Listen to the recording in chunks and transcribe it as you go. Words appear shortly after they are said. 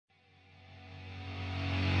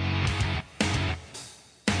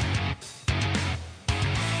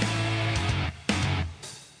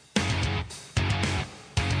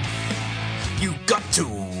to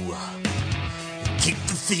keep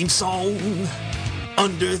the theme song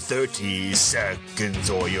under 30 seconds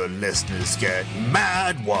or your listeners get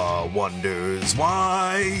mad. Wah wonders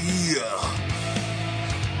why.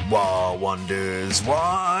 Wah wonders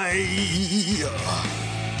why.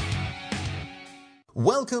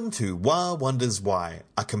 Welcome to Wah Wonders Why,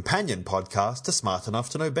 a companion podcast to Smart Enough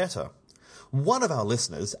to Know Better. One of our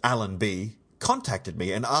listeners, Alan B., contacted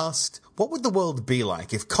me and asked, what would the world be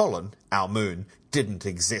like if Colin, our moon, didn't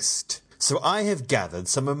exist? So I have gathered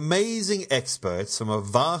some amazing experts from a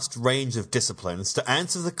vast range of disciplines to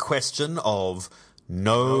answer the question of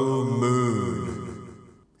no moon.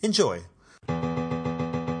 Enjoy.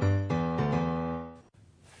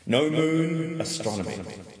 No moon astronomy.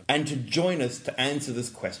 And to join us to answer this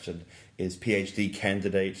question is PhD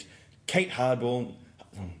candidate Kate Harborne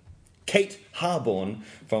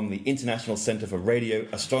from the International Centre for Radio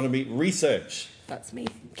Astronomy Research. That's me,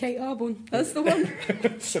 Kate Harborne. That's the one.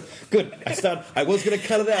 So, good. I was going to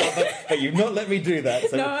cut it out, but you've not let me do that.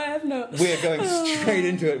 So no, I have not. We're going straight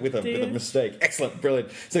into it with a mistake. Excellent,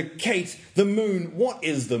 brilliant. So, Kate, the moon. What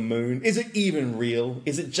is the moon? Is it even real?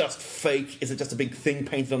 Is it just fake? Is it just a big thing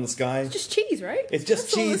painted on the sky? It's just cheese, right? It's just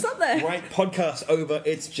that's cheese. All that's up there. Right, podcast over.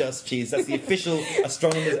 It's just cheese. That's the official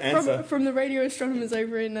astronomer's answer. From the radio astronomers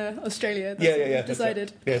over in Australia. That's Yeah. What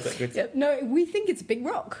decided. Right. Yeah, that's good. Yeah, no, we think it's a big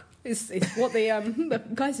rock. It's what the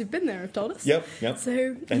guys who've been there have told us. Yep.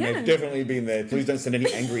 So, and they've definitely been there. Please don't send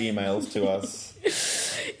any angry emails to us.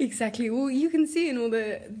 Exactly. Well, you can see in all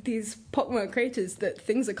these pockmarked craters that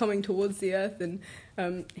things are coming towards the Earth and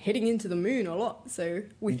hitting into the moon a lot. So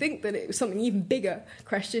we think that it was something even bigger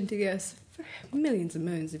crashed into the Earth millions and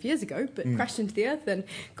millions of years ago, but crashed into the Earth and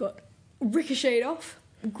got ricocheted off.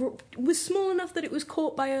 Was small enough that it was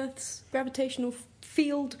caught by Earth's gravitational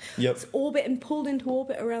field, orbit, and pulled into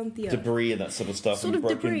orbit around the Earth. Debris and that sort of stuff, and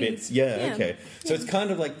broken bits. Yeah, okay. So it's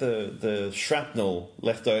kind of like the shrapnel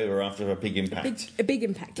left over after a big impact. A big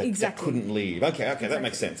impact, exactly. That couldn't leave. Okay, exactly. That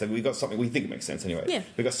makes sense. So we've got something, we think it makes sense anyway. Yeah.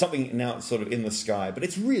 We've got something now sort of in the sky, but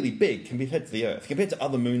it's really big compared to the Earth. Compared to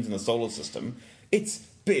other moons in the solar system, it's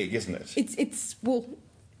big, isn't it? It's poor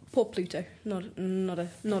Pluto, not a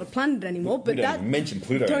planet anymore. But we don't even mention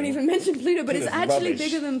Pluto. Don't even mention Pluto, but Pluto's it's actually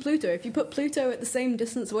rubbish. Bigger than Pluto. If you put Pluto at the same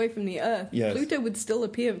distance away from the Earth, Pluto would still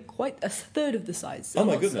appear quite a third of the size. Oh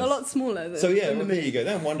my goodness, a lot smaller. Than, so than there you go.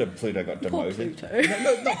 No wonder Pluto got demoted. Poor Pluto.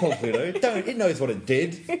 No, not poor Pluto. Don't. It knows what it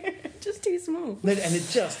did. Just too small. And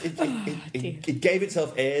it gave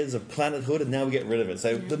itself airs of planethood, and now we get rid of it.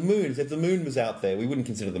 So the moon. If the moon was out there, we wouldn't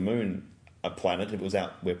consider the moon a planet if it was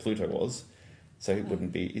out where Pluto was. So it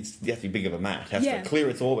wouldn't be. It has to be big of a mat. It has to clear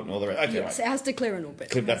its orbit and all the rest. Okay, yes, right. it has to clear an orbit.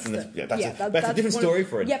 That's a different story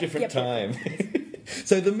for a different time.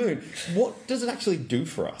 So the moon. What does it actually do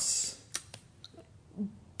for us?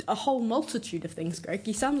 A whole multitude of things, Greg.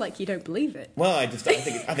 You sound like you don't believe it. Well, I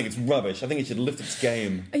think it's rubbish. I think it should lift its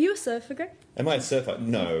game. Are you a surfer, Greg? Am I a surfer?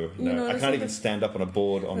 No. I can't even stand up on a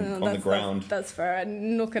board on the ground. That's fair.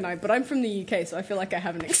 Nor can I. But I'm from the UK, so I feel like I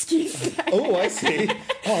have an excuse there. Oh, I see.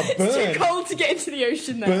 Oh, burn. It's too cold to get into the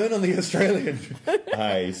ocean there. Burn on the Australian.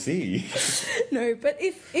 I see. No, but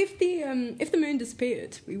if the moon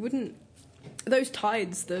disappeared, we wouldn't. Those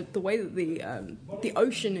tides, the way that the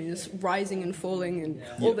ocean is rising and falling, and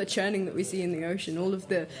all the churning that we see in the ocean, all of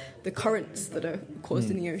the currents that are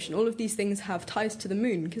caused in the ocean, all of these things have ties to the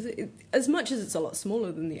moon, because as much as it's a lot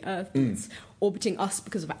smaller than the Earth, it's orbiting us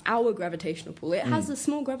because of our gravitational pull. It has a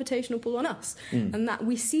small gravitational pull on us, and that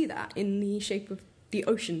we see that in the shape of the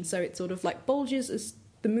ocean. So it sort of like bulges as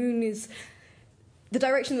the moon is. The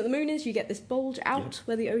direction that the moon is, you get this bulge out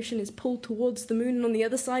where the ocean is pulled towards the moon, and on the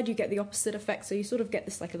other side you get the opposite effect. So you sort of get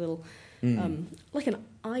this like a little, like an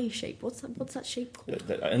eye shape. What's that shape called?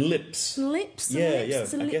 An ellipse. An ellipse.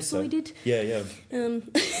 It's ellipsoided. So. Yeah. And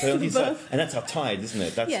that's our tide, isn't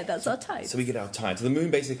it? That's our tide. So we get our tide. So the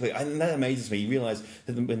moon basically, and that amazes me. You realise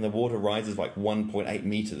that when the water rises like 1.8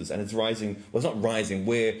 metres, and it's rising. Well, it's not rising.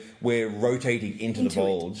 We're rotating into the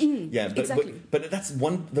bulge. Exactly. But that's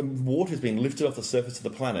the water is being lifted off the surface of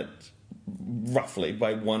the planet roughly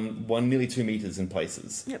by one nearly 2 meters in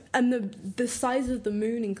places. Yep. And the size of the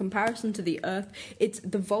moon in comparison to the Earth,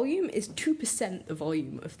 the volume is 2% the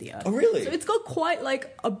volume of the Earth. Oh, really? So it's got quite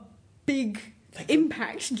like a big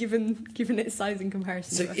impact given its size in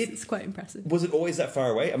comparison to us. It's quite impressive. Was it always that far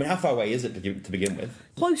away? I mean, how far away is it to begin with?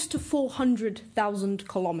 Close to 400,000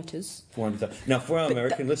 kilometres. 400,000. Now, for our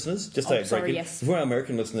American listeners, for our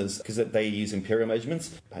American listeners, because they use imperial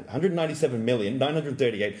measurements,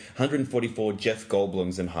 197,938,144 Jeff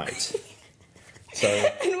Goldblums in height. So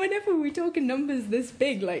And whenever we talk in numbers this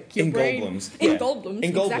big, like your in brain... Goldblums. In Yeah. Goldblums,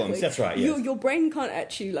 In Goldblums, exactly. that's right, yes. Your brain can't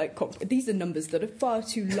actually, like... These are numbers that are far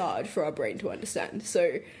too large for our brain to understand.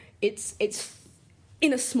 So it's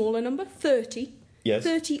in a smaller number, 30. Yes.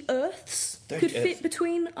 30 Earths 30 could Earths. fit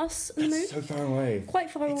between us and the moon. That's so far away.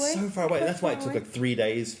 Quite far away. It's so far away. Quite That's why far it took away. like 3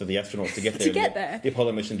 days for the astronauts to get there. To get there. The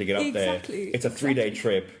Apollo mission to get up Exactly, there. It's a 3-day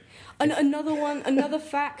trip. And another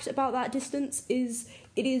fact about that distance is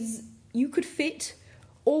you could fit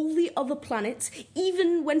all the other planets,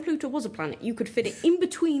 even when Pluto was a planet, you could fit it in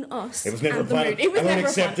between us. It was never and a the planet. Moon. It was I won't never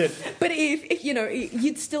accept a it. planet. But if you know,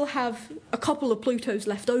 you'd still have a couple of Plutos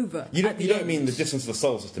left over. You at the don't end. mean the distance of the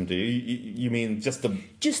solar system, do you? You mean just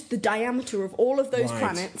the diameter of all of those right.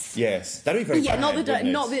 planets. Yes, that'd be very Yeah, bad, wouldn't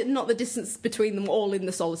it? not the distance between them all in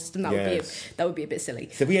the solar system. Yes. That would be a bit silly.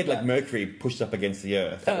 So if we had like Mercury pushed up against the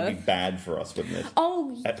Earth, that would be bad for us, wouldn't it?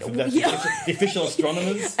 Oh, That's yeah. the official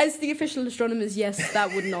astronomers. As the official astronomers, yes,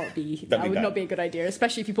 that would not be That'd be would bad. not be a good idea,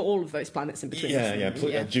 especially if you put all of those planets in between.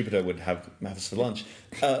 Yeah. Jupiter would have us for lunch.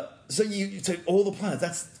 So all the planets,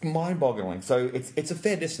 that's mind-boggling. So it's a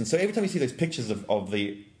fair distance. So every time you see those pictures of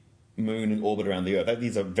the moon in orbit around the Earth,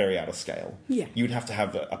 these are very out of scale. Yeah. You would have to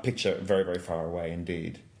have a picture very, very far away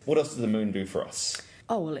indeed. What else does the moon do for us?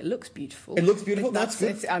 Oh well, it looks beautiful. It looks beautiful. That's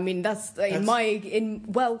good. I mean,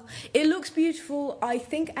 it looks beautiful. I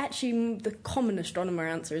think actually the common astronomer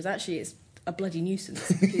answer is actually it's a bloody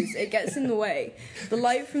nuisance because it gets in the way. The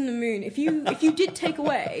light from the moon. If you did take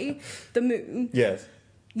away the moon, Yes.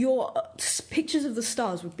 your pictures of the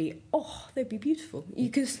stars would be they'd be beautiful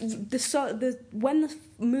because when the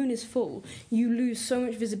moon is full, you lose so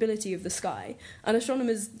much visibility of the sky, and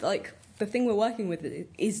astronomers like. The thing we're working with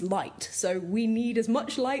is light, so we need as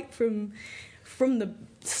much light from the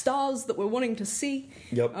stars that we're wanting to see.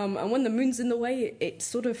 Yep. And when the moon's in the way, it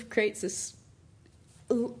sort of creates this.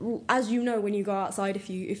 As you know, when you go outside, if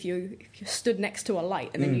you stood next to a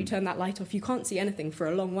light and then you turn that light off, you can't see anything for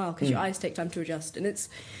a long while because your eyes take time to adjust, and it's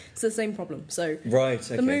the same problem. So Right.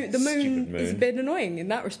 Okay. the moon Stupid moon. is a bit annoying in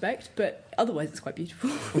that respect, but otherwise it's quite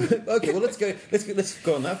beautiful. Okay, well let's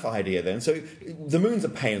go on that idea then. So the moon's a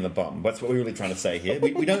pain in the bum. That's what we're really trying to say here.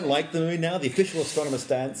 We don't like the moon now. The official astronomer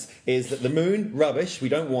stance is that the moon rubbish. We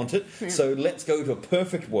don't want it. Yeah. So let's go to a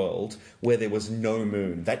perfect world where there was no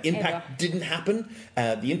moon. That impact Ever. didn't happen.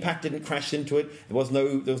 The impact didn't crash into it. There was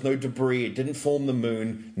no debris. It didn't form the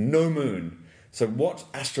moon. No moon. So what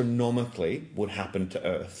astronomically would happen to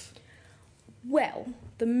Earth? Well,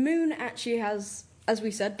 the moon actually has, as we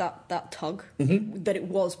said, that tug that it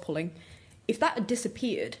was pulling. If that had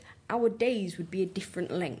disappeared, our days would be a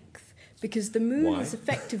different length because the moon Why? is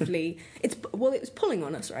effectively it was pulling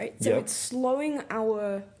on us, right? So Yep. it's slowing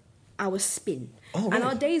our spin. Oh, and right.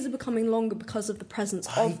 our days are becoming longer because of the presence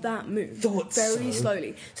of that moon. thought very so.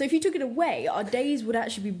 slowly. So if you took it away, our days would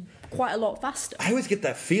actually be quite a lot faster. I always get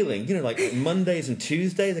that feeling, like Mondays and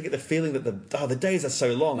Tuesdays, I get the feeling that the days are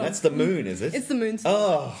so long. That's the moon, is it? It's the moon's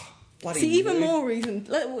Oh, bloody See, even moon. more reason.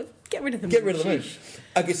 Get rid of the moon. Get rid of the moon. Sheesh.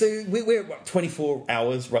 Okay, so we're at what, 24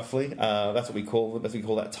 hours roughly. That's what we call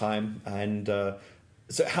that time. And so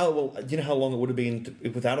do you know how long it would have been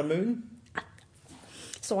without a moon?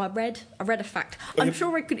 So I read a fact. I'm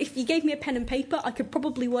sure I could. If you gave me a pen and paper, I could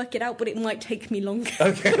probably work it out, but it might take me longer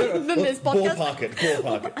than this podcast. Ballpark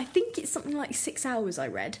it. I think it's something like 6 hours. I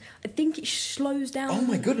read. I think it slows down Oh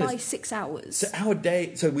my goodness. by 6 hours. So our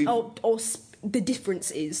day, The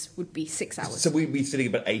difference would be 6 hours. So we'd be sitting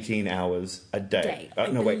about 18 hours a day. I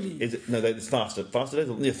No, wait, believe. is it? No, it's faster. Faster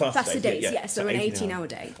days? Yeah, Faster days, yeah. yeah. So an 18-hour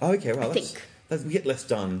day. Oh, okay, well, I think. we get less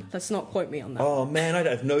done. Let's not quote me on that. Oh man, I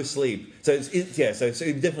have no sleep. So so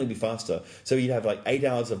it'd definitely be faster. So you'd have like 8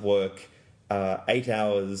 hours of work, 8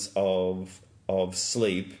 hours of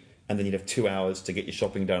sleep, and then you'd have 2 hours to get your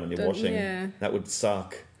shopping done and your washing. Yeah. That would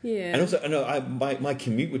suck. Yeah. And also, my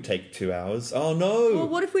commute would take 2 hours. Oh no. Well,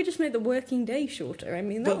 what if we just made the working day shorter? I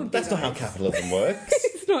mean, that would be that's not how nice. capitalism works.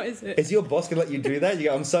 It's not, is it? Is your boss going to let you do that? You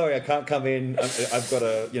go, I'm sorry, I can't come in. I've got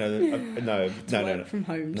to, no. Work from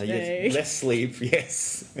home No, today. yes, less sleep,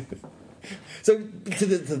 yes. So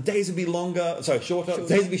the days would be longer. Sorry, shorter. The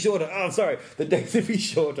days would be shorter. Oh, sorry. The days would be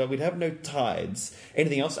shorter. We'd have no tides.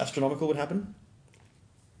 Anything else astronomical would happen?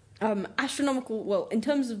 Astronomical. Well, in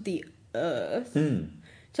terms of the Earth. In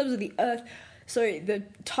terms of the Earth, sorry, the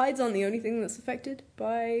tides aren't the only thing that's affected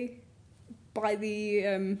by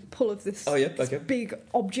the pull of this, Oh, yeah, this okay. big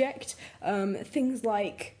object. Things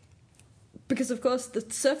like, because of course the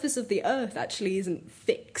surface of the Earth actually isn't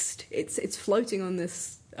fixed. It's floating on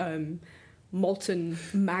this molten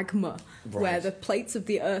magma where Right. the plates of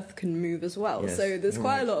the Earth can move as well. Yes, So there's you're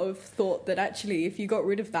quite right. a lot of thought that actually if you got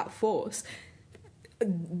rid of that force,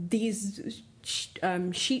 these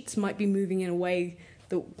sheets might be moving in a way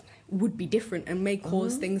that would be different and may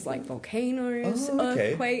cause things like volcanoes,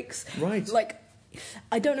 earthquakes. Right. Like,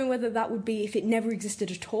 I don't know whether that would be if it never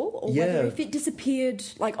existed at all, or whether if it disappeared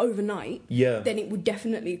like overnight, then it would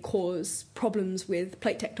definitely cause problems with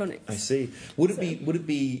plate tectonics. I see. Would it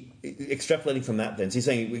be extrapolating from that then? So you're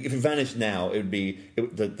saying if it vanished now, it would be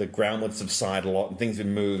the ground would subside a lot and things would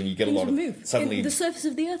move and you get Things a lot would of move. suddenly And the surface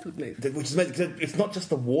of the Earth would move. which is amazing, 'cause it's not just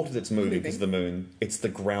the water that's moving because of the moon; it's the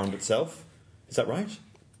ground itself. Is that right?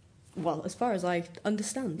 Well, as far as I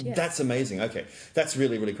understand, yes. That's amazing. Okay, that's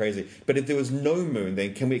really, really crazy. But if there was no moon,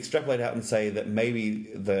 then can we extrapolate out and say that maybe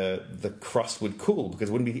the crust would cool because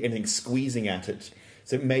there wouldn't be anything squeezing at it?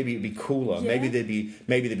 So maybe it'd be cooler. Yeah. Maybe there'd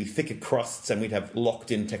be thicker crusts, and we'd have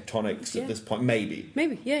locked-in tectonics at this point. Maybe.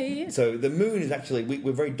 Yeah. So the moon is actually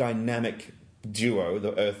we're a very dynamic duo,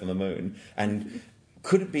 the Earth and the moon. And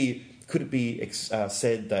could it be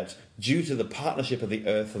said that due to the partnership of the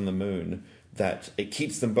Earth and the moon, that it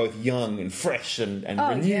keeps them both young and fresh and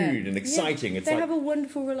renewed and exciting? Yeah. It's they like, have a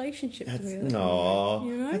wonderful relationship. no,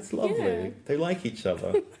 you know? that's lovely. Yeah. They like each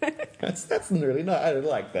other. that's really nice. I don't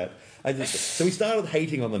like that. So we started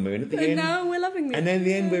hating on the moon at the end. No, we're loving it. And then in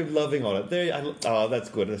the end, we're loving on it. That's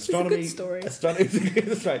good. Astronomy. It's a good story. Astronomy.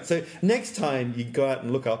 That's right. So next time you go out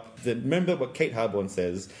and look up, remember what Kate Harborn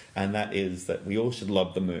says, and that is that we all should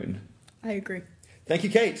love the moon. I agree. Thank you,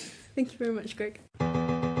 Kate. Thank you very much, Greg.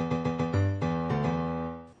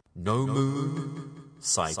 No Moon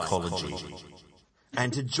Psychology.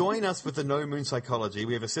 And to join us with the No Moon Psychology,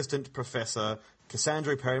 we have Assistant Professor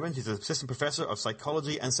Cassandra Perryman. She's an Assistant Professor of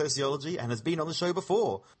Psychology and Sociology and has been on the show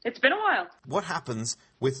before. It's been a while. What happens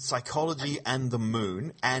with psychology and the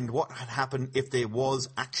moon, and what had happened if there was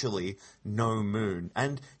actually no moon?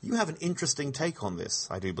 And you have an interesting take on this,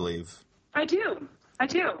 I do believe. I do.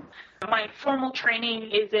 My formal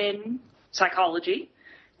training is in psychology,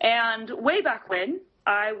 and way back when,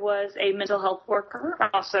 I was a mental health worker,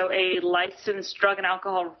 also a licensed drug and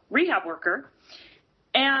alcohol rehab worker.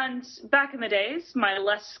 And back in the days, my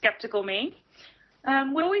less skeptical me,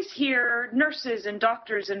 we always hear nurses and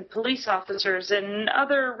doctors and police officers and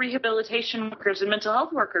other rehabilitation workers and mental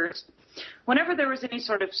health workers, whenever there was any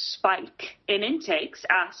sort of spike in intakes,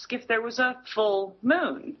 ask if there was a full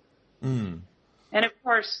moon. And of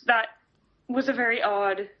course, that was a very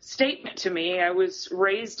odd statement to me. I was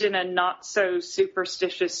raised in a not so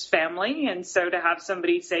superstitious family, and so to have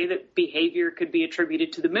somebody say that behavior could be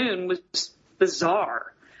attributed to the moon was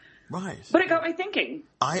bizarre. Right. But it got me thinking.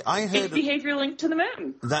 I heard is behavior linked to the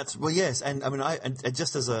moon? Yes, and I mean, and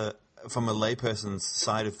just as from a layperson's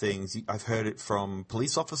side of things, I've heard it from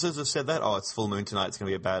police officers who've said that, it's full moon tonight, it's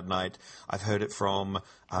going to be a bad night. I've heard it from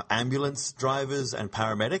ambulance drivers and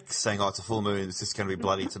paramedics saying, it's a full moon, it's just going to be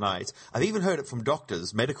bloody tonight. I've even heard it from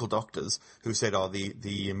doctors, medical doctors, who said,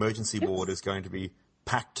 the emergency ward is going to be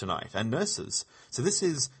packed tonight, and nurses. So this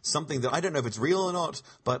is something that I don't know if it's real or not,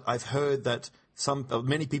 but I've heard that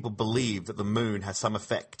many people believe that the moon has some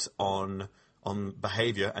effect on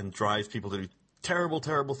behavior and drives people to do terrible,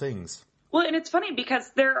 terrible things. Well, and it's funny because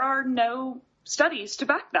there are no studies to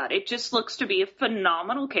back that. It just looks to be a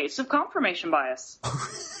phenomenal case of confirmation bias.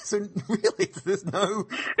 So really, there's no...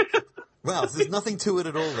 Wow, so there's nothing to it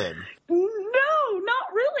at all then? No,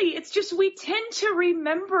 not really. It's just we tend to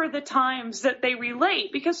remember the times that they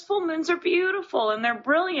relate because full moons are beautiful and they're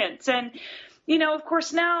brilliant. And, of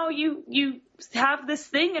course, now you have this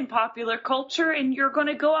thing in popular culture and you're going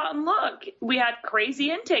to go out and look. We had crazy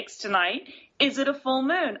intakes tonight. Is it a full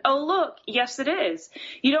moon? Oh, look, yes, it is.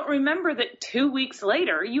 You don't remember that 2 weeks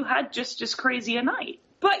later you had just as crazy a night.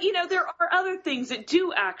 But, there are other things that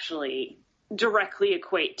do actually directly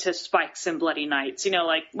equate to spikes and bloody nights.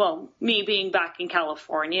 Me being back in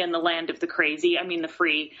California in the land of the crazy, the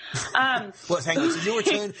free. Hang on, so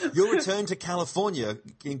your return to California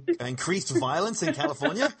increased violence in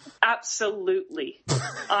California? Absolutely.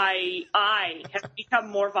 I have become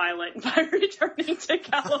more violent by returning to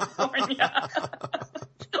California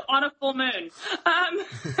on a full moon.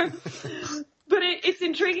 But it's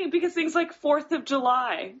intriguing because things like 4th of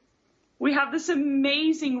July, we have this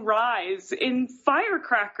amazing rise in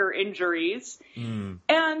firecracker injuries.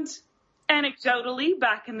 And anecdotally,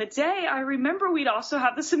 back in the day, I remember we'd also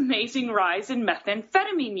have this amazing rise in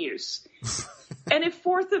methamphetamine use. And if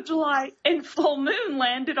 4th of July and full moon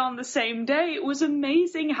landed on the same day, it was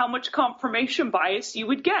amazing how much confirmation bias you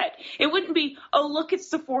would get. It wouldn't be, oh, look, it's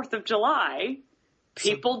the 4th of July.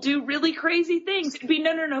 people do really crazy things. It'd be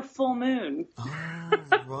no, full moon. Oh,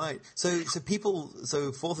 right. So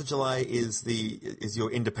 4th of July is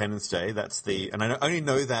your Independence Day. And I only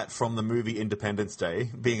know that from the movie Independence Day,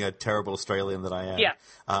 being a terrible Australian that I am. Yeah.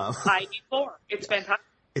 ID4. It's fantastic.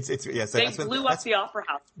 So blew up the Opera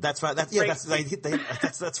House. That's right.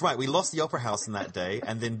 That's right. We lost the Opera House in that day,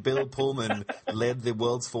 and then Bill Pullman led the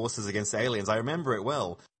world's forces against aliens. I remember it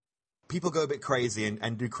well. People go a bit crazy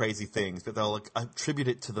and do crazy things, but they'll attribute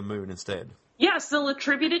it to the moon instead. Yes, they'll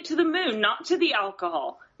attribute it to the moon, not to the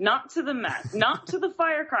alcohol, not to the meth, not to the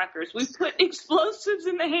firecrackers. We put explosives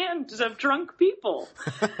in the hands of drunk people,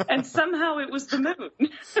 and somehow it was the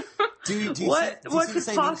moon. Do you see the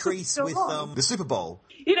same increase with the Super Bowl?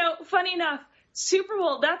 Funny enough, Super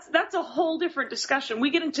Bowl, that's a whole different discussion. We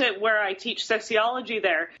get into where I teach sociology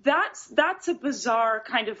there. That's a bizarre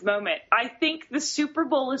kind of moment. I think the Super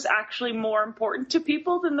Bowl is actually more important to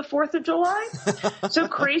people than the 4th of July. So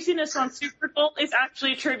craziness on Super Bowl is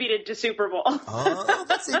actually attributed to Super Bowl. Oh,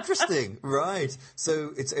 that's interesting. Right.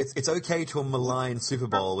 So it's okay to malign Super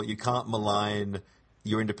Bowl, but you can't malign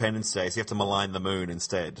your Independence Day, so you have to malign the moon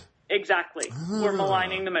instead. Exactly. We're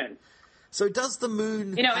maligning the moon. So does the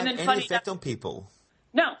moon have any effect on people?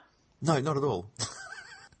 No. No, not at all.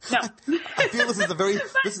 No. I feel this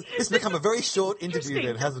has become a very short interview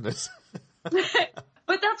then, hasn't it?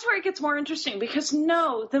 But that's where it gets more interesting, because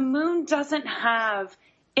no, the moon doesn't have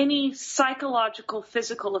any psychological,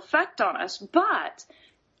 physical effect on us, but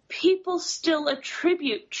people still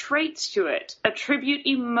attribute traits to it, attribute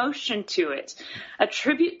emotion to it,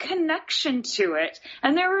 attribute connection to it.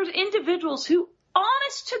 And there are individuals who,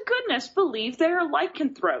 honest to goodness, believe they are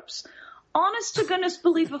lycanthropes. Honest to goodness,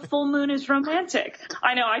 believe a full moon is romantic.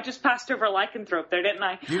 I know, I just passed over lycanthrope there, didn't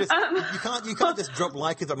I? You can't just drop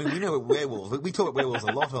lycanthrope. I mean, we know werewolves. We talk about werewolves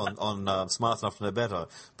a lot on Smart Enough to Know Better.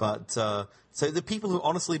 But so the people who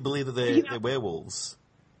honestly believe that they're werewolves.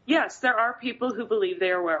 Yes, there are people who believe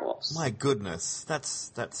they are werewolves. My goodness,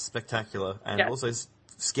 that's spectacular and also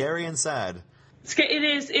scary and sad. It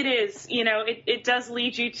is. It does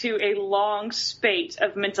lead you to a long spate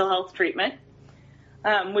of mental health treatment,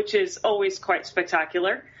 which is always quite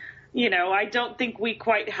spectacular. I don't think we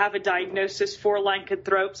quite have a diagnosis for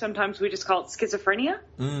lycanthrope. Sometimes we just call it schizophrenia.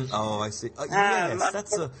 I see.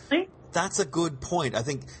 Yes, that's a good point. I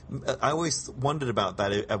think I always wondered about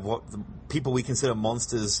that, of what the people we consider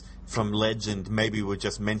monsters from legend maybe were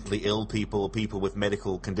just mentally ill people or people with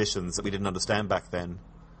medical conditions that we didn't understand back then.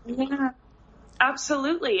 Yeah.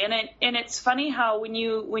 Absolutely, and it's funny how when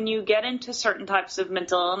you get into certain types of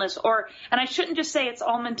mental illness, and I shouldn't just say it's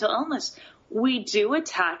all mental illness, we do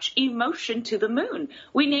attach emotion to the moon.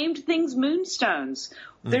 We named things moonstones.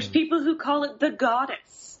 There's people who call it the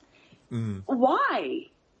goddess. Why?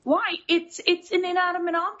 It's an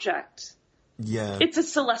inanimate object. Yeah, it's a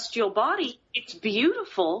celestial body. It's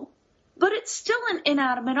beautiful, but it's still an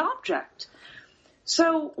inanimate object.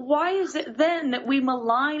 So why is it then that we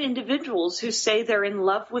malign individuals who say they're in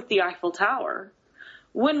love with the Eiffel Tower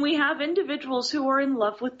when we have individuals who are in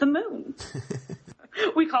love with the moon?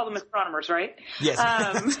 We call them astronomers, right? Yes.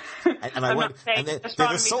 And they're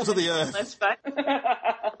the salt of the earth.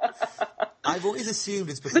 I've always assumed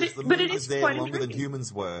it's because the moon was there longer than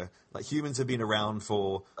humans were. Like, humans have been around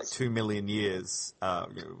for 2 million years,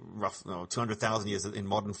 200,000 years in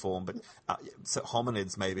modern form, but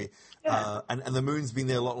hominids maybe. Yeah. And the moon's been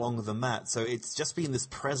there a lot longer than that. So it's just been this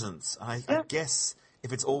presence. I guess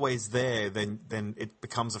if it's always there, then it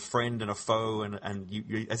becomes a friend and a foe, and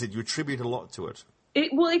you as you attribute a lot to it.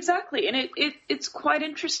 Well, exactly, and it's quite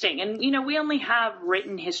interesting. And, we only have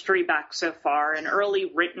written history back so far, and early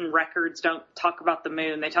written records don't talk about the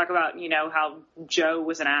moon. They talk about, how Joe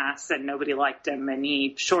was an ass and nobody liked him and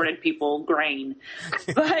he shorted people grain.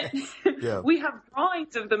 But we have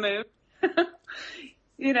drawings of the moon,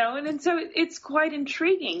 and so it's quite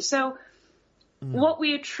intriguing. So what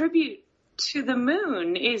we attribute to the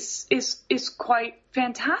moon is quite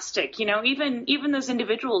fantastic. Even those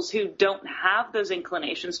individuals who don't have those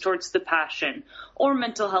inclinations towards the passion or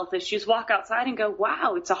mental health issues walk outside and go,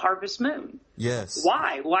 wow, it's a harvest moon. Yes.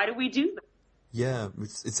 Why do we do that? Yeah,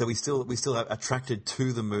 so we still are attracted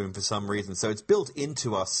to the moon for some reason. So it's built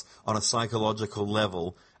into us on a psychological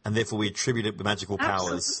level, and therefore we attribute it with magical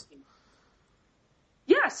powers.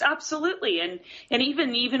 Yes, absolutely. And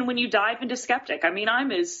even when you dive into skeptic, I mean,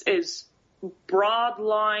 I'm as broad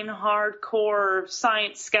line, hardcore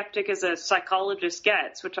science skeptic as a psychologist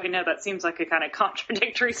gets, which I know that seems like a kind of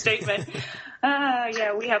contradictory statement.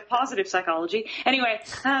 We have positive psychology. Anyway,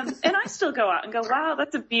 and I still go out and go, wow,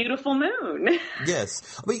 that's a beautiful moon.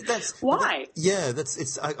 Yes. I mean, that's... Why?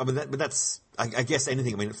 That's I guess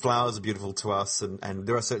anything. I mean, flowers are beautiful to us, and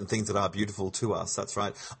there are certain things that are beautiful to us. That's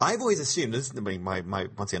right. I've always assumed, this is my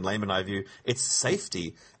once again layman eye view, it's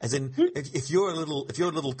safety. As in, if you're a little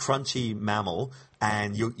crunchy mammal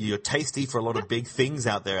and you're tasty for a lot of big things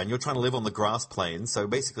out there, and you're trying to live on the grass plains. So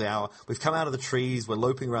basically, we've come out of the trees, we're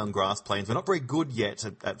loping around grass plains. We're not very good yet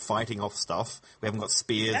at fighting off stuff. We haven't got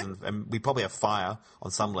spears, and we probably have fire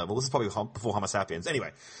on some level. This is probably before Homo sapiens.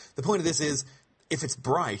 Anyway, the point of this is, if it's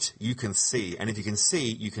bright, you can see, and if you can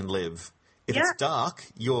see, you can live. If it's dark,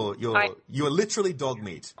 you're literally dog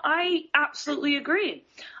meat. I absolutely agree.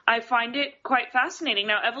 I find it quite fascinating.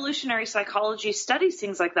 Now, evolutionary psychology studies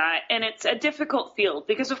things like that, and it's a difficult field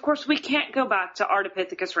because, of course, we can't go back to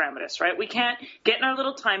Ardipithecus ramidus, right? We can't get in our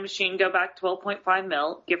little time machine, go back 12.5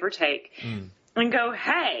 mil, give or take, and go,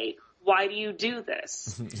 hey, why do you do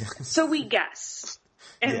this? So we guess,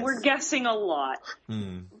 and we're guessing a lot.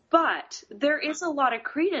 But there is a lot of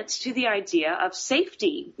credence to the idea of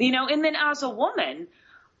safety, and then as a woman,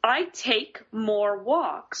 I take more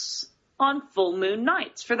walks on full moon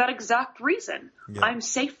nights for that exact reason. Yeah. I'm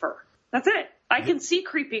safer. That's it. I can see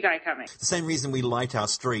creepy guy coming. The same reason we light our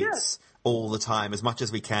streets all the time, as much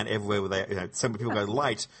as we can, everywhere where so many people go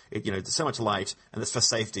light, there's so much light, and it's for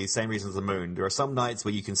safety. Same reason as the moon. There are some nights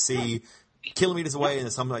where you can see kilometers away, and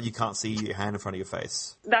there's some night you can't see your hand in front of your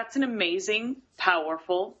face. That's an amazing,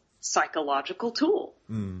 powerful psychological tool.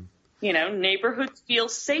 Neighborhoods feel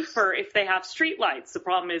safer if they have streetlights. The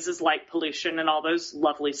problem is light pollution and all those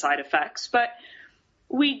lovely side effects. But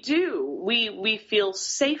we feel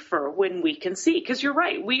safer when we can see. Because you're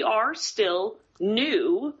right, we are still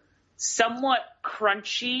new, somewhat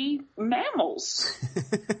crunchy mammals.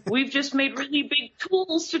 We've just made really big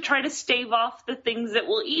tools to try to stave off the things that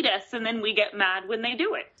will eat us, and then we get mad when they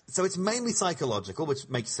do it. So it's mainly psychological, which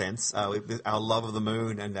makes sense. Our love of the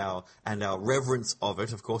moon and our reverence of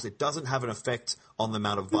it. Of course, it doesn't have an effect on the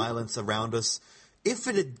amount of violence around us. If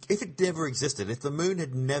it never existed, if the moon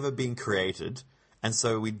had never been created, and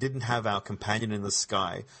so we didn't have our companion in the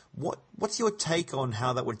sky, what's your take on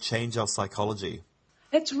how that would change our psychology?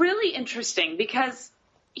 It's really interesting because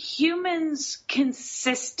humans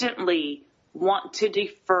consistently want to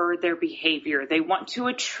defer their behavior. They want to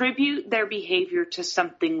attribute their behavior to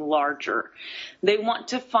something larger. They want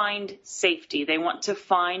to find safety. They want to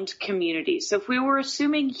find community. So if we were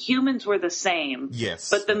assuming humans were the same,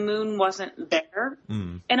 but the moon wasn't there,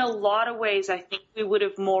 in a lot of ways, I think we would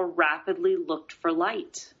have more rapidly looked for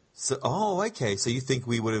light. So, okay. So you think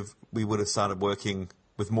we would have started working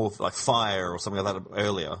with more like fire or something like that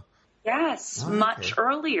earlier? Yes, much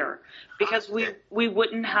earlier, because we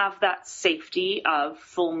wouldn't have that safety of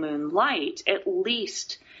full moon light, at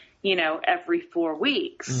least, every 4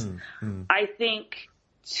 weeks. I think,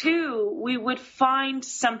 too, we would find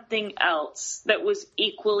something else that was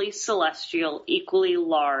equally celestial, equally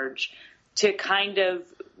large, to kind of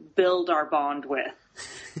build our bond with.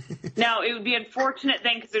 Now, it would be unfortunate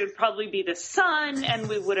then because it would probably be the sun, and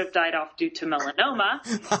we would have died off due to melanoma,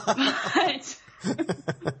 but...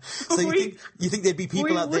 So you think there'd be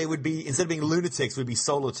people out there would be, instead of being lunatics, would be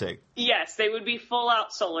solar tick? Yes, they would be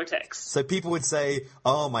full-out solar ticks. So people would say,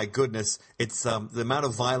 oh my goodness, it's the amount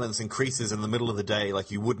of violence increases in the middle of the day like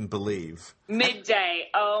you wouldn't believe. Midday,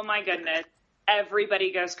 oh my goodness,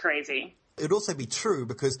 everybody goes crazy. It would also be true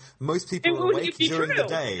because most people are awake during the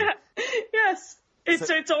day. Yes.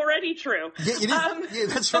 It's already true. Yeah, it is. Yeah,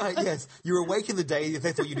 that's right, yes. You're awake in the day,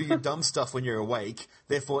 therefore you do your dumb stuff when you're awake.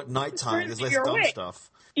 Therefore, at nighttime, there's less dumb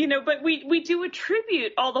stuff. But we do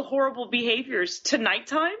attribute all the horrible behaviors to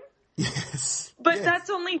nighttime. Yes. But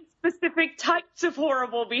that's only specific types of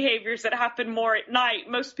horrible behaviors that happen more at night.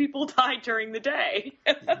 Most people die during the day.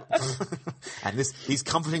 And these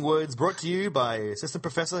comforting words brought to you by Assistant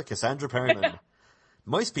Professor Cassandra Perryman.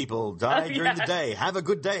 Most people die during the day. Have a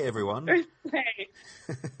good day, everyone.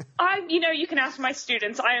 You can ask my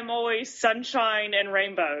students. I am always sunshine and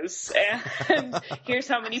rainbows. And here's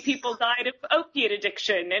how many people died of opiate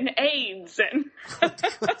addiction and AIDS. And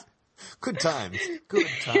Good times. Good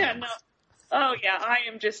times. Yeah, no. Oh, yeah, I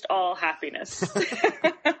am just all happiness.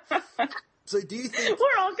 So do you think...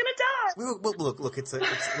 We're all going to die. Well, look, as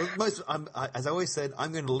I always said,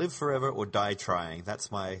 I'm going to live forever or die trying.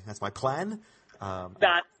 That's my plan. I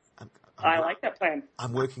like that plan.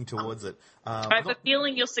 I'm working towards it. I have a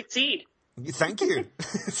feeling you'll succeed. Thank you.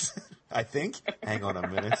 I think. Hang on a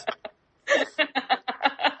minute.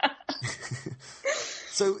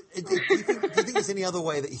 So, do you think there's any other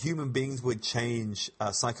way that human beings would change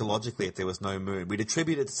psychologically if there was no moon? We'd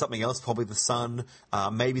attribute it to something else, probably the sun,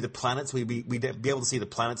 maybe the planets. We'd be able to see the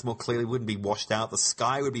planets more clearly. We wouldn't be washed out. The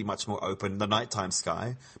sky would be much more open. The nighttime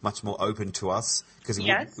sky, much more open to us because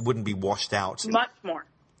it wouldn't be washed out. Much more.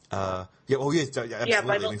 Absolutely.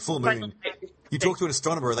 I mean, full moon. You talk to an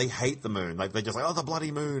astronomer, they hate the moon. Like they're just like, oh, the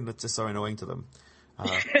bloody moon. It's just so annoying to them.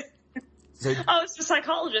 As a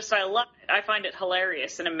psychologist, I love it. I find it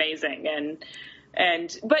hilarious and amazing,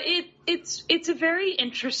 but it's a very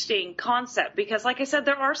interesting concept because, like I said,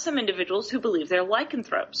 there are some individuals who believe they're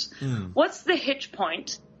lycanthropes. What's the hitch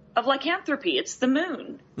point of lycanthropy? It's the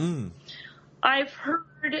moon. I've heard,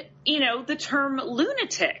 the term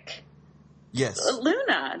lunatic. Yes.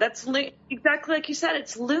 Luna. That's exactly like you said.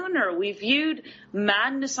 It's lunar. We viewed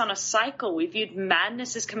madness on a cycle. We viewed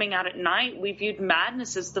madness as coming out at night. We viewed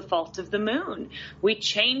madness as the fault of the moon. We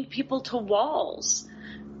chained people to walls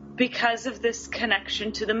because of this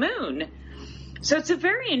connection to the moon. So it's a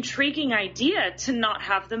very intriguing idea to not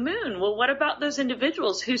have the moon. Well, what about those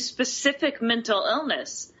individuals whose specific mental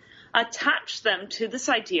illness attached them to this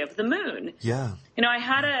idea of the moon? Yeah. I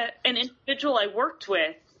had an individual I worked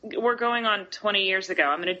with. We're going on 20 years ago.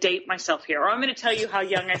 I'm going to date myself here, or I'm going to tell you how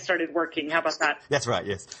young I started working. How about that? That's right,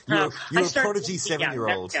 yes. You're a prodigy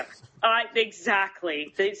 7-year-old.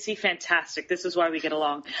 Exactly. See, fantastic. This is why we get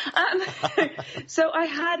along. So I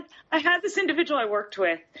had this individual I worked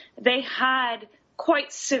with. They had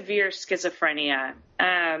quite severe schizophrenia.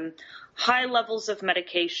 High levels of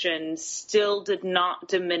medication still did not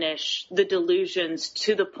diminish the delusions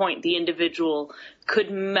to the point the individual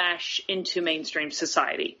could mesh into mainstream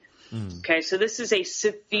society. Okay, so this is a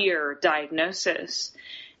severe diagnosis.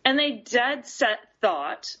 And they dead set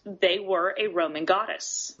thought they were a Roman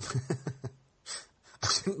goddess.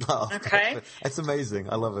 Okay. That's amazing.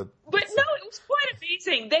 I love it. But no, it was quite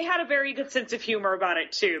amazing. They had a very good sense of humor about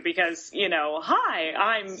it too, because, hi,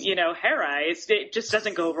 I'm, Hera. It just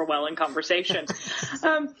doesn't go over well in conversation.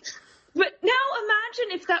 But now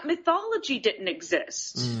imagine if that mythology didn't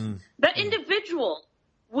exist. That individual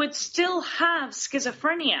would still have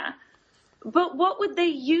schizophrenia, but what would they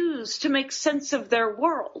use to make sense of their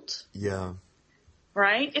world? Yeah.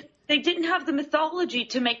 Right? If they didn't have the mythology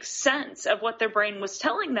to make sense of what their brain was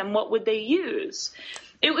telling them, what would they use?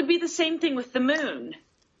 It would be the same thing with the moon.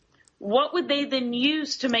 What would they then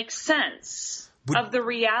use to make sense of the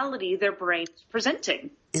reality their brain's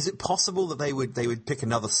presenting? Is it possible that they would pick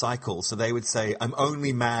another cycle? So they would say, I'm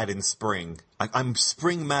only mad in spring. I'm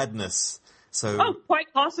spring madness. So,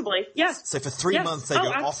 quite possibly, yes. So for 3 months they go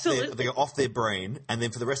off their brain, and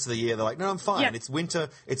then for the rest of the year they're like, no, I'm fine. Yeah. It's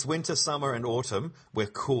winter, summer, and autumn. We're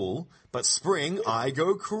cool. But spring, I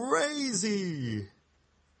go crazy.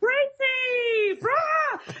 Crazy,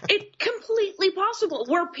 brah! It's completely possible.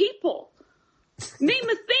 We're people. Name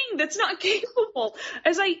a thing that's not capable.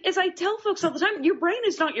 As I tell folks all the time, your brain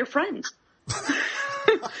is not your friend.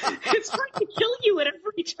 It's trying to kill you at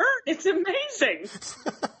every turn. It's amazing.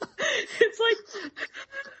 It's like,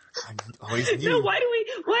 no, why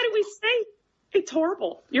do we say it's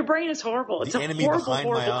horrible? Your brain is horrible. It's the a enemy horrible, behind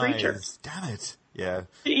horrible my creature. eyes. Damn it. Yeah.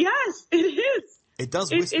 Yes, it is. It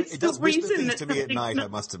does whisper things to me at night, I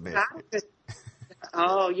must admit.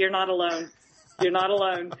 Oh, you're not alone. You're not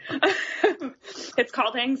alone. It's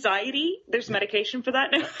called anxiety. There's medication for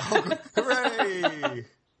that now. Hooray!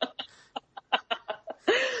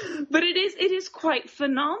 But it is quite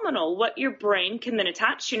phenomenal what your brain can then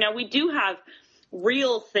attach to. Now, we do have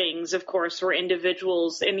real things, of course, where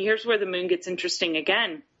individuals, and here's where the moon gets interesting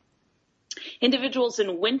again. Individuals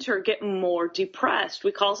in winter get more depressed.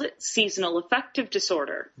 We call it seasonal affective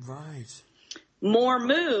disorder. Right. More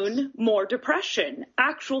moon, more depression,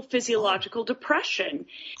 actual physiological depression.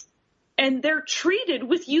 And they're treated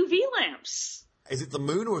with UV lamps. Is it the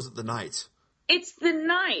moon or is it the night? It's the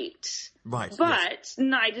night. Right. But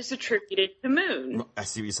night is attributed to moon. I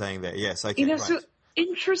see what you're saying there. Yes. Okay. Right. So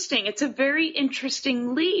interesting. It's a very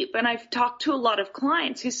interesting leap. And I've talked to a lot of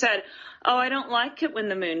clients who said, oh, I don't like it when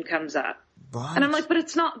the moon comes up. Right. And I'm like, but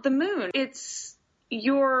it's not the moon. It's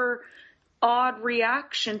your odd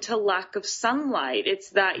reaction to lack of sunlight.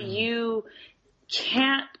 It's that you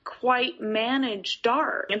can't quite manage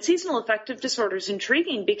dark. And seasonal affective disorder is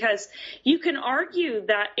intriguing because you can argue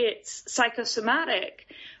that it's psychosomatic,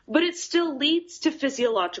 but it still leads to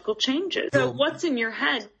physiological changes. So what's in your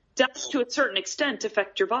head does to a certain extent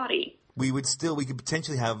affect your body. We could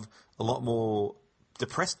potentially have a lot more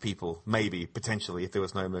depressed people, maybe, potentially, if there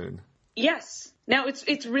was no moon. Yes. Now,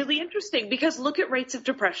 it's really interesting because look at rates of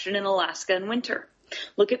depression in Alaska in winter.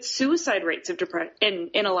 Look at suicide rates of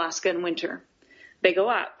in Alaska in winter. They go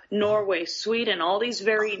up. Norway, Sweden, all these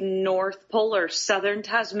very North Polar, southern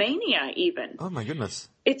Tasmania even. Oh, my goodness.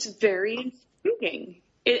 It's very intriguing.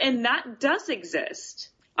 And that does exist.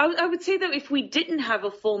 I would say, though, if we didn't have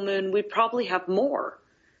a full moon, we'd probably have more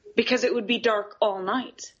because it would be dark all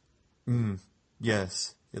night.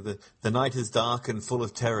 Yes. Yeah, the night is dark and full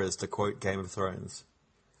of terrors, to quote Game of Thrones.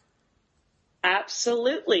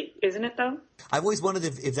 Absolutely. Isn't it, though? I've always wondered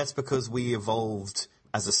if that's because we evolved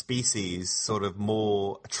as a species sort of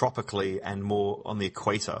more tropically and more on the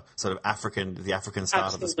equator, sort of the African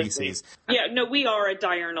start of the species. Yeah, no, we are a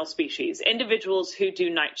diurnal species. Individuals who do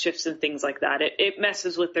night shifts and things like that, it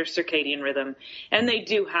messes with their circadian rhythm, and they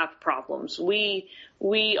do have problems. We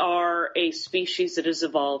are a species that has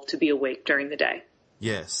evolved to be awake during the day.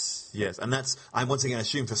 Yes. And that's, I once again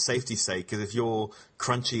assume for safety's sake, because if you're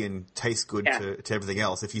crunchy and taste good to everything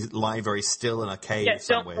else, if you lie very still in a cave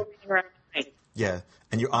somewhere. Don't go around at night. Yeah,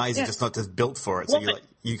 and your eyes are just not just built for it, so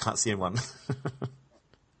you can't see anyone.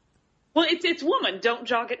 Well, it's woman. Don't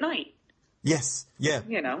jog at night. Yes, yeah.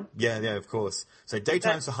 You know. Yeah, of course. So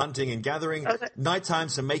daytime's for hunting and gathering,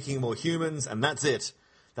 nighttime's for making more humans, and that's it.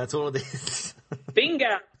 That's all it is.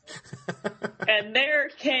 Bingo. And there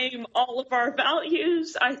came all of our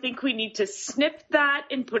values. I think we need to snip that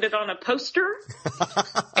and put it on a poster.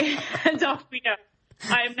 And off we go.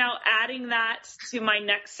 I am now adding that to my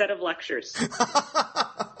next set of lectures. I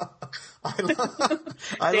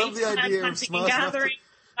love the idea of smart gathering,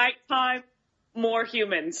 nighttime, more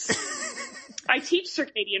humans. I teach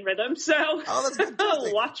circadian rhythm, so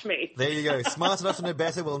watch me. There you go. Smart Enough to Know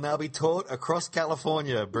Better will now be taught across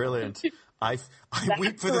California. Brilliant. I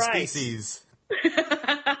weep for the species.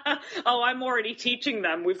 Oh, I'm already teaching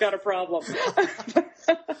them. We've got a problem.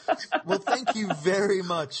 Well, thank you very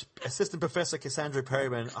much, Assistant Professor Cassandra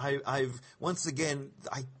Perryman. I've once again,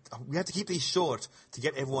 we have to keep these short to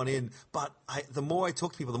get everyone in, but the more I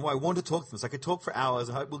talk to people, the more I want to talk to them. So I could talk for hours,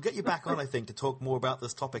 and we'll get you back on, I think, to talk more about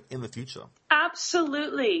this topic in the future.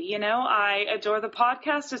 Absolutely. You know, I adore the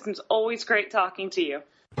podcast. It's always great talking to you.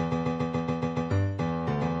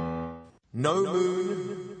 No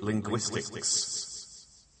Moon Linguistics.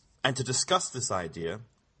 And to discuss this idea,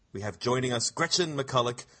 we have joining us Gretchen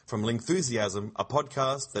McCulloch from Lingthusiasm, a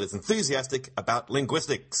podcast that is enthusiastic about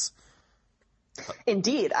linguistics.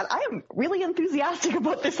 Indeed. And I am really enthusiastic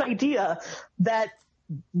about this idea that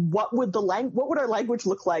what would our language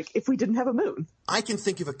look like if we didn't have a moon? I can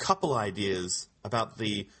think of a couple ideas about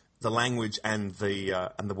the language and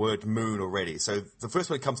the word moon already. So the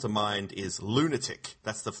first one that comes to mind is lunatic.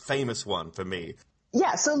 That's the famous one for me.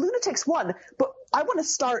 Yeah, so lunatic's one, but I want to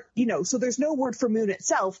start, so there's no word for moon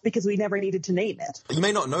itself because we never needed to name it. You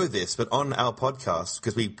may not know this, but on our podcast,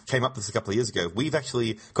 because we came up with this a couple of years ago, we've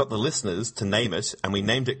actually got the listeners to name it, and we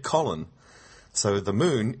named it Colin. So the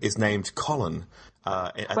moon is named Colin.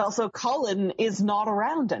 So Colin is not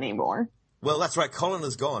around anymore. Well, that's right. Colin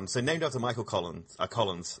is gone. So named after Michael Collins, the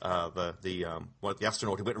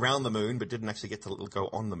astronaut who went around the moon but didn't actually get to go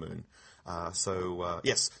on the moon.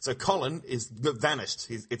 Yes. So Colin is vanished.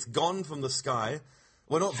 It's gone from the sky.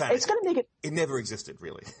 Well, not vanished. It's going to make it. It never existed,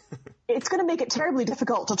 really. It's going to make it terribly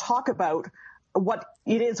difficult to talk about what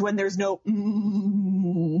it is when there's no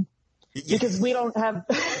because we don't have.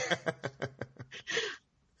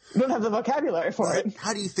 We don't have the vocabulary for it.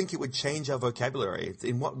 How do you think it would change our vocabulary?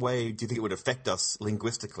 In what way do you think it would affect us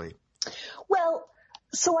linguistically? Well,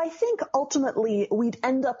 so I think ultimately we'd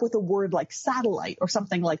end up with a word like satellite or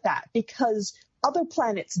something like that, because other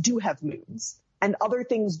planets do have moons and other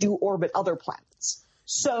things do orbit other planets.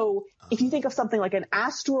 So if you think of something like an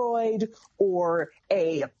asteroid or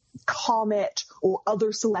a comet or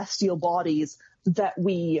other celestial bodies that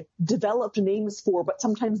we developed names for, but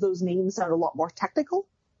sometimes those names sound a lot more technical.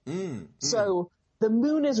 So the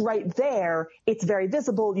moon is right there. It's very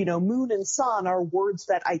visible. Moon and sun are words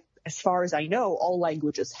that as far as I know, all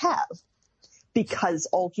languages have, because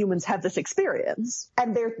all humans have this experience.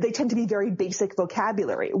 And they tend to be very basic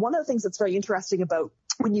vocabulary. One of the things that's very interesting about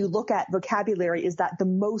when you look at vocabulary is that the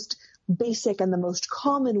most basic and the most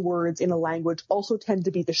common words in a language also tend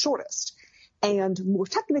to be the shortest. And more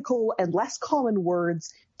technical and less common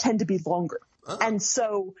words tend to be longer. Oh. And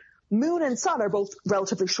so moon and sun are both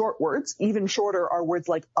relatively short words. Even shorter are words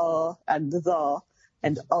like and the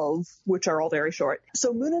and of, which are all very short.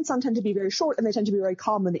 So moon and sun tend to be very short, and they tend to be very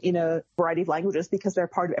common in a variety of languages because they're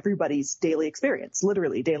part of everybody's daily experience,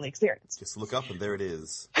 literally daily experience. Just look up and there it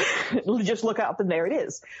is. Just look up and there it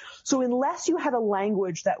is. So unless you had a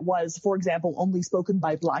language that was, for example, only spoken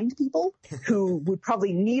by blind people who would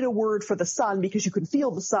probably need a word for the sun because you can feel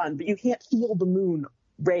the sun, but you can't feel the moon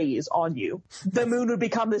rays on you. The moon would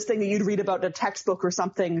become this thing that you'd read about in a textbook or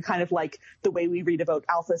something, kind of like the way we read about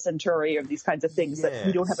Alpha Centauri or these kinds of things that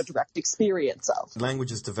we don't have a direct experience of.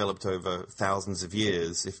 Language has developed over thousands of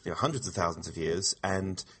years, hundreds of thousands of years,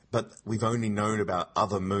 but we've only known about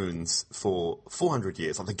other moons for 400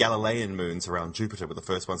 years. Like the Galilean moons around Jupiter were the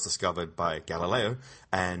first ones discovered by Galileo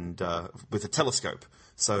and with a telescope.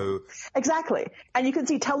 So exactly. And you can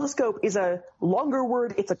see telescope is a longer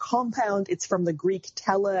word. It's a compound. It's from the Greek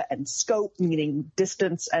tele and scope, meaning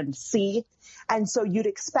distance and see. And so you'd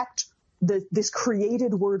expect this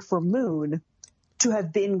created word for moon to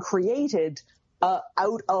have been created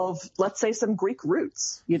out of, let's say, some Greek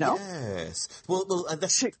roots, you know? Yes. Well,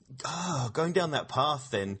 that's going down that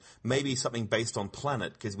path then, maybe something based on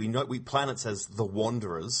planet, because we know planets as the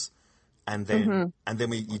wanderers. And then,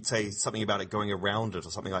 you'd say something about it going around it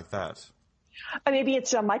or something like that. Maybe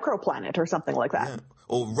it's a microplanet or something like that. Yeah.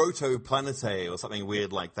 Or rotoplanetae or something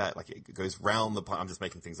weird like that. Like it goes round the planet. I'm just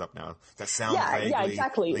making things up now. That sounds vaguely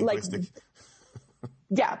exactly. linguistic.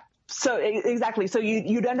 So exactly. So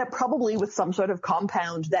you'd end up probably with some sort of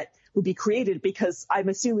compound that would be created, because I'm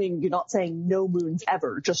assuming you're not saying no moons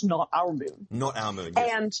ever, just not our moon. Not our moon,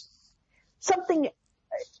 yes. And something...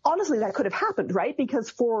 honestly, that could have happened, right? Because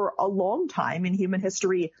for a long time in human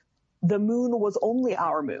history, the moon was only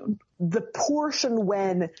our moon. The portion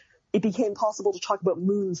when it became possible to talk about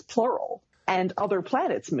moons plural and other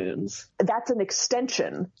planets' moons, that's an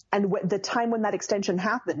extension. And the time when that extension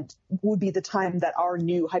happened would be the time that our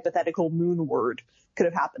new hypothetical moon word could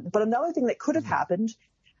have happened. But another thing that could have happened,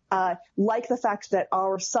 like the fact that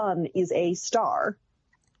our sun is a star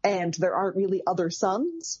and there aren't really other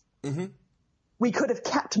suns, we could have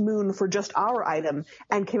kept moon for just our item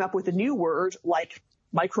and came up with a new word like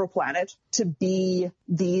microplanet to be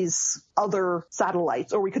these other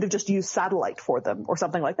satellites, or we could have just used satellite for them or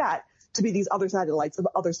something like that to be these other satellites of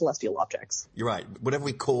other celestial objects. You're right. Whatever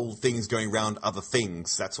we call things going around other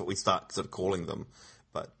things, that's what we start sort of calling them.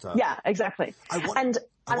 But yeah, exactly.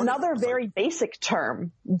 Another very basic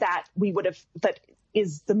term that we would have, that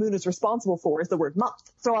is the moon is responsible for, is the word month.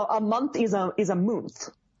 So a month is a month.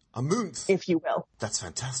 A month, if you will. That's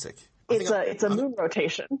fantastic. It's a moon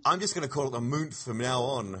rotation. I'm just going to call it a month from now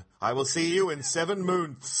on. I will see you in 7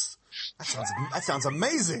 months. That sounds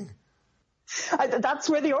amazing. That's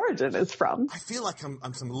where the origin is from. I feel like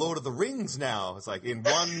I'm some Lord of the Rings now. It's like, in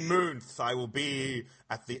 1 month, I will be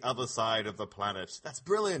at the other side of the planet. That's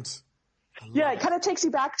brilliant. Yeah, it kind of takes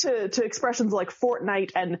you back to expressions like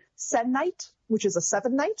fortnight and sennight, which is a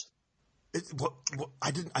 7 night.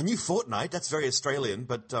 I knew fortnight. That's very Australian,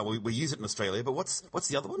 but we use it in Australia. But what's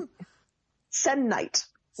the other one? Sennight,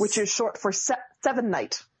 which is short for 7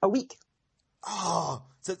 night, a week. Oh,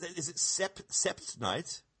 so is it sept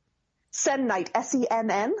night? Sennight,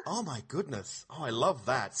 S-E-N-N. Oh my goodness! Oh, I love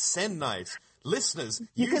that. Sennight. Listeners,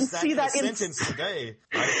 you use can that see in that a sentence today.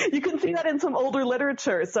 You can see that in some older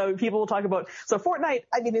literature. So people will talk about fortnight.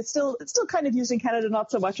 I mean, it's still kind of used in Canada,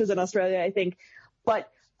 not so much as in Australia, I think, but.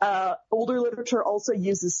 Older literature also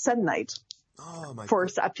uses sennight for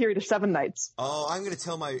a period of 7 nights. Oh, I'm going to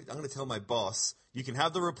tell my boss, you can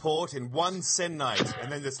have the report in 1 sennight,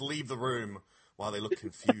 and then just leave the room while they look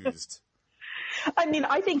confused. I mean,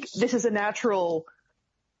 I think this is a natural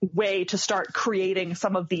way to start creating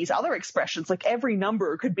some of these other expressions. Like every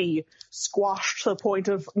number could be squashed to the point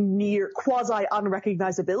of near quasi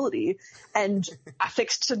unrecognizability and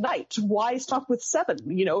affixed to night. Why stop with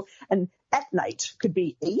 7? You know, and at night could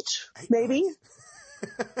be 8 maybe.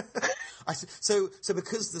 So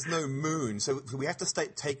because there's no moon, so we have to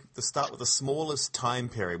start with the smallest time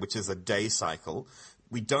period, which is a day cycle.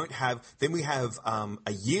 We don't have, then we have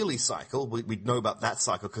a yearly cycle. We'd know about that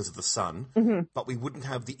cycle because of the sun, but we wouldn't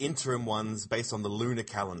have the interim ones based on the lunar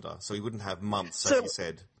calendar. So we wouldn't have months, as you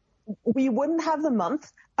said. We wouldn't have the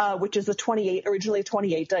month, which is originally a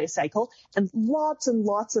 28-day cycle. And lots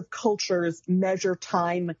of cultures measure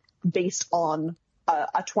time based on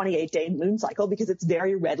a 28-day moon cycle because it's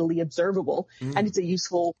very readily observable and it's a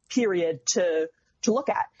useful period to look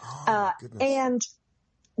at. And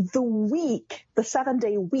the week, the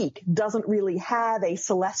 7-day week, doesn't really have a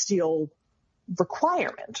celestial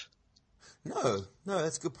requirement. No,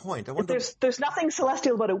 that's a good point. I wonder... There's nothing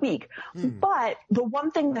celestial about a week. But the one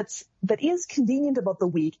thing that is convenient about the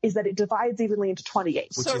week is that it divides evenly into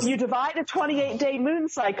 28. So if you divide a 28-day moon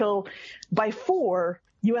cycle by 4,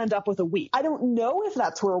 you end up with a week. I don't know if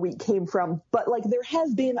that's where a week came from, but like there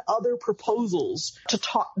have been other proposals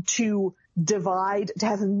to divide, to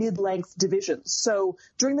have mid-length divisions. So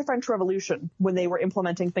during the French Revolution, when they were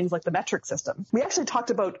implementing things like the metric system, we actually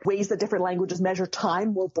talked about ways that different languages measure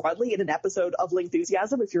time more broadly in an episode of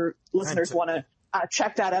Lingthusiasm. If your listeners want to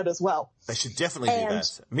check that out as well. They should definitely do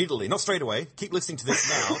that immediately, not straight away. Keep listening to this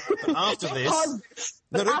now, but after this, Pause this.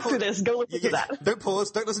 But after this, go listen to that. Don't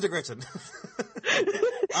pause. Don't listen to Gretchen.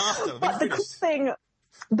 After, but the cool thing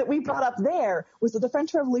that we brought up there was that the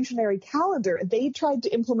French Revolutionary calendar, they tried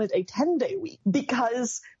to implement a 10-day week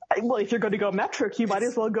because, well, if you're going to go metric, you might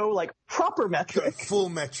as well go like proper metric. Full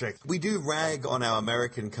metric. We do rag on our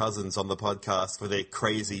American cousins on the podcast for their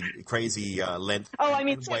crazy length. Oh, I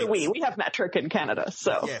mean, so do we. We have metric in Canada,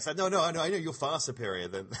 so. Yes, I know you're far superior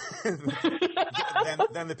than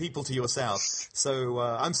than the people to your south. So,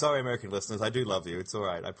 I'm sorry, American listeners. I do love you. It's all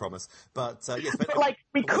right, I promise. But, yes. But like,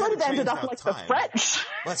 we could have ended up like the French.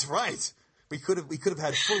 That's right. We could have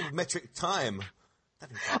had full metric time.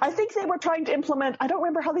 I think they were trying to implement, I don't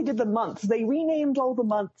remember how they did the months. They renamed all the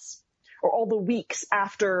months or all the weeks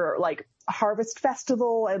after like a harvest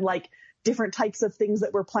festival and like different types of things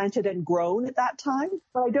that were planted and grown at that time.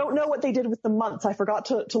 But I don't know what they did with the months. I forgot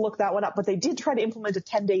to look that one up, but they did try to implement a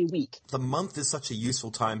 10-day week. The month is such a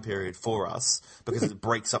useful time period for us because it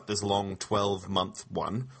breaks up this long 12-month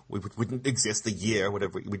one. We wouldn't exist the year,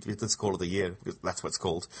 whatever, let's call it the year, because that's what it's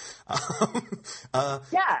called.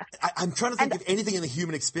 Yeah. I'm trying to think of anything in the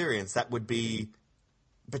human experience that would be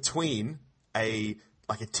between a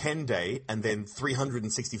 10-day and then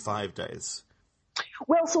 365 days.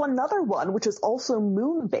 Well, so another one, which is also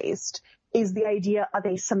moon-based, is the idea of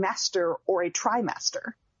a semester or a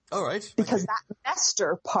trimester. All right. Because that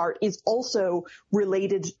semester part is also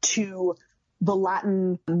related to the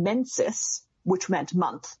Latin mensis, which meant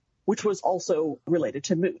month, which was also related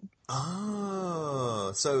to moon.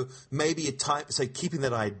 Oh, so maybe so keeping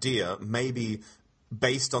that idea, maybe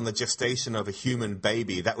based on the gestation of a human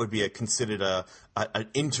baby, that would be considered an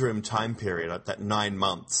interim time period, that 9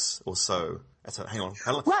 months or so. Hang on.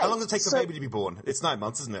 How long does it take for a baby to be born? It's 9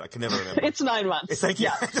 months, isn't it? I can never remember. It's 9 months. Thank you.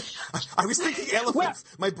 Yeah. I was thinking elephants.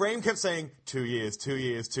 My brain kept saying 2 years, 2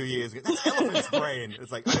 years, 2 years. That's elephant's brain.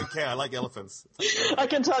 It's like, I don't care. I like elephants. I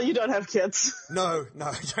can tell you don't have kids. No,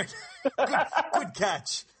 I don't. Good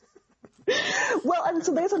catch. Well, and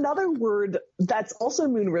so there's another word that's also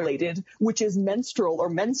moon related, which is menstrual or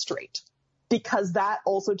menstruate, because that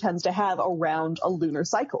also tends to have around a lunar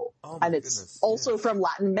cycle. Oh, and it's also from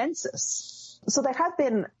Latin mensis. So there have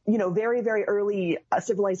been, very, very early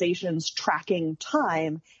civilizations tracking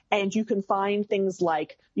time, and you can find things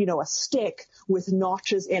like, a stick with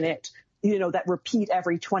notches in it, that repeat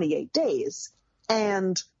every 28 days.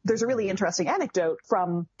 And there's a really interesting anecdote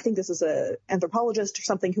from, I think this is an anthropologist or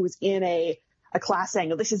something who was in a class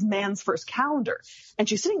saying, this is man's first calendar. And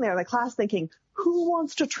she's sitting there in the class thinking, who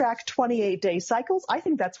wants to track 28-day cycles? I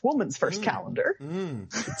think that's woman's first calendar.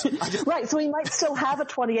 Right. So we might still have a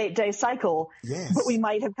 28-day cycle, yes, but we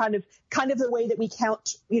might have kind of the way that we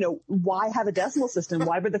count, why have a decimal system?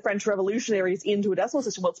 Why were the French revolutionaries into a decimal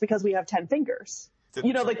system? Well, it's because we have 10 fingers.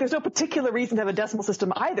 There's no particular reason to have a decimal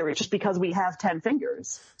system either. It's just because we have 10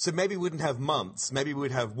 fingers. So maybe we wouldn't have months. Maybe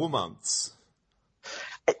we'd have womonths.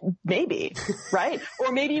 Maybe, right?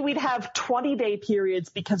 Or maybe we'd have 20-day periods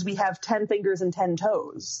because we have 10 fingers and 10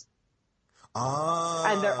 toes.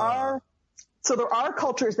 And there are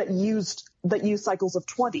cultures that use cycles of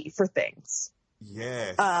 20 for things.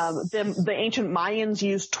 Yes. The ancient Mayans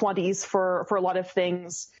used 20s for a lot of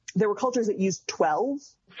things. There were cultures that used 12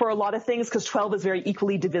 for a lot of things because 12 is very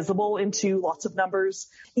equally divisible into lots of numbers.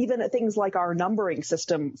 Even things like our numbering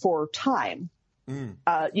system for time.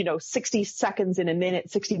 60 seconds in a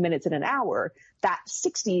minute, 60 minutes in an hour, that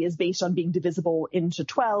 60 is based on being divisible into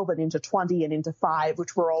 12 and into 20 and into 5,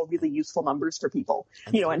 which were all really useful numbers for people.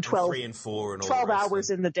 And 12, 3 and 4 and all 12 hours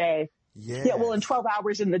in the day. Yes. Yeah, well, in 12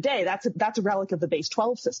 hours in the day, that's a relic of the base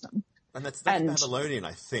 12 system. And that's Babylonian,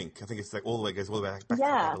 I think. I think it's like goes all the way back to the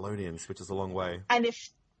Babylonians, which is a long way. And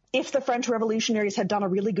if the French revolutionaries had done a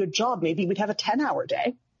really good job, maybe we'd have a 10-hour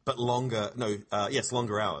day. But longer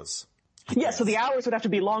hours. Yeah, so the hours would have to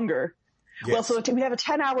be longer. Yes. Well, so we have a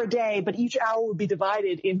 10-hour day, but each hour would be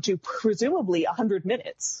divided into presumably 100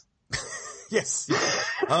 minutes. Yes.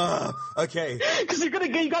 Okay. Because you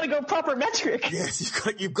got to go proper metric. Yes,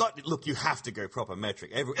 look, you have to go proper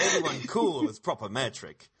metric. Everyone cool is proper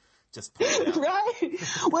metric. Just point it out. Right.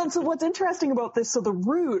 Well, so what's interesting about this, so the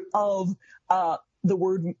root of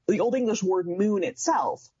the Old English word moon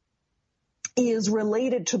itself is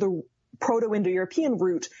related to the Proto-Indo-European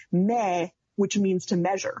root me, which means to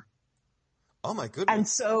measure. Oh my goodness. And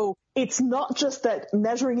so it's not just that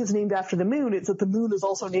measuring is named after the moon, it's that the moon is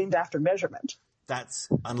also named after measurement. That's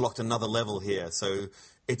unlocked another level here. So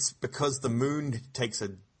it's because the moon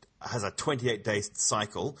has a 28-day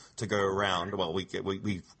cycle to go around. Well,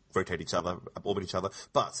 we rotate each other, orbit each other.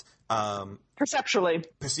 But Perceptually,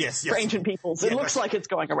 yes, for ancient peoples, it looks like it's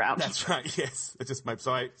going around. That's right. Yes, it's just my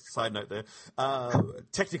side note there.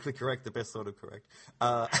 Technically correct, the best sort of correct.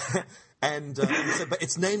 But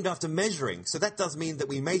it's named after measuring, so that does mean that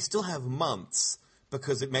we may still have months.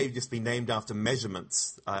 Because it may just be named after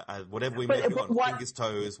measurements, whatever we measure on fingers,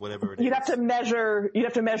 toes, whatever it is. You'd have to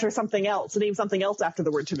measure something else, name something else after the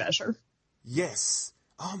word to measure. Yes.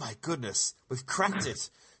 Oh my goodness, we've cracked it.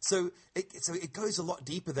 So it goes a lot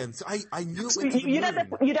deeper then. So I knew it went to the moon.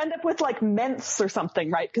 You'd end up with like ments or something,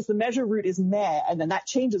 right? Because the measure root is meh, and then that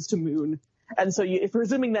changes to moon. And so if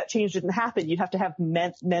presuming that change didn't happen, you'd have to have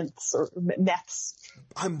ments or meths.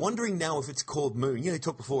 I'm wondering now if it's called moon. You know, you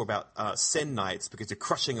talked before about sen nights because you're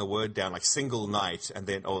crushing a word down like single night and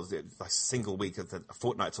then, like single week, a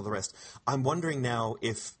fortnight, all the rest. I'm wondering now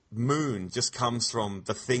if moon just comes from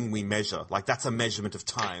the thing we measure. Like that's a measurement of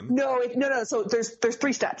time. No. So there's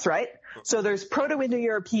 3 steps, right? So there's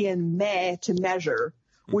Proto-Indo-European me to measure,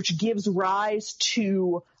 which gives rise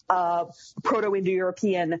to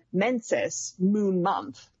Proto-Indo-European mensis, moon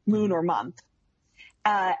or month.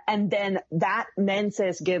 And then that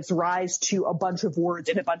mensis gives rise to a bunch of words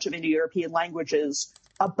in a bunch of Indo-European languages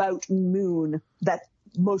about moon that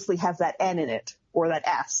mostly have that N in it or that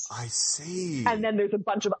S. I see. And then there's a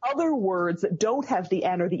bunch of other words that don't have the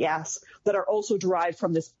N or the S that are also derived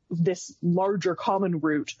from this larger common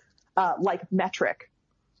root, like metric.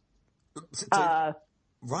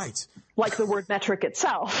 Right. Like the word metric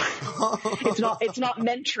itself. It's not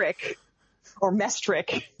metric or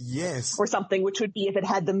mestric. Yes. Or something, which would be if it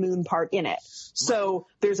had the moon part in it. So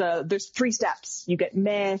there's 3 steps. You get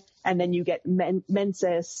me, and then you get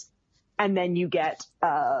mensis, and then you get,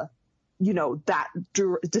 that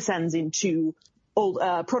descends into old,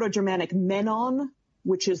 Proto-Germanic menon,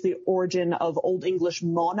 which is the origin of Old English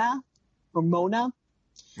mona, or mona.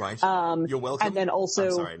 Right. You're welcome. And then also...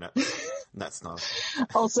 I'm sorry, no. That's not.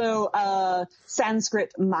 Also,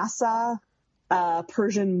 Sanskrit masa,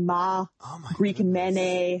 Persian ma, Greek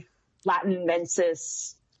mene, Latin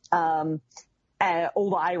mensis, Old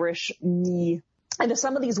Irish me. And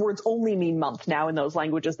some of these words only mean month now in those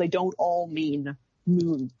languages. They don't all mean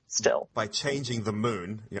moon still. By changing the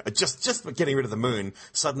moon, just getting rid of the moon,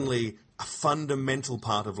 suddenly a fundamental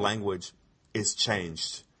part of language is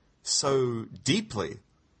changed so deeply.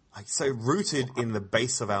 Like so rooted in the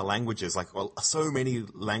base of our languages, so many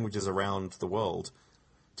languages around the world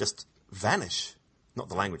just vanish. Not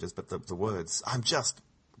the languages, but the words. I'm just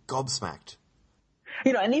gobsmacked.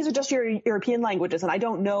 And these are just your European languages, and I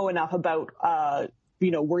don't know enough about,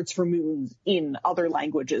 words for moons in other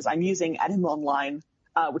languages. I'm using Etymonline,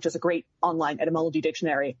 which is a great online etymology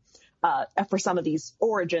dictionary, for some of these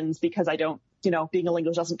origins because I don't, being a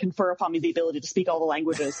linguist doesn't confer upon me the ability to speak all the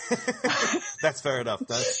languages. That's fair enough.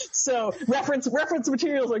 So reference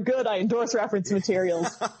materials are good. I endorse reference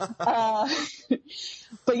materials. But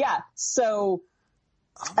yeah, so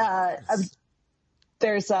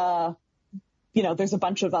there's a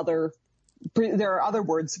bunch of there are other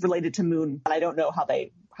words related to moon, and I don't know how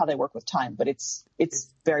they work with time, but it's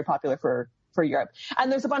very popular for Europe.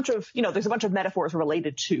 And there's a bunch of metaphors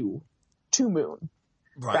related to moon.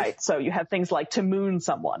 Right. So you have things like to moon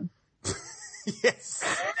someone. Yes.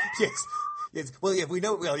 Well, yeah, we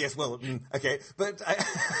know. Well, yes. Well, okay. But I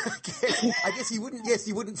guess you wouldn't. Yes,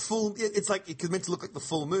 you wouldn't full. It's like it's meant to look like the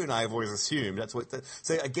full moon. I've always assumed that's what.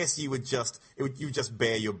 So I guess you would just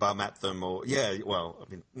bare your bum at them, or yeah. Well, I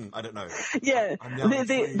mean, I don't know. Yeah.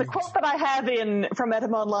 The quote that I have from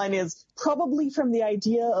Etymonline is probably from the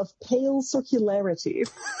idea of pale circularity, which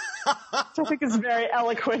I think is very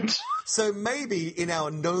eloquent. So maybe in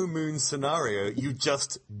our no moon scenario, you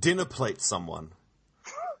just dinner plate someone.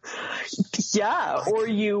 Yeah, or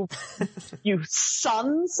you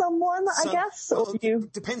sun someone, I guess. Well, or you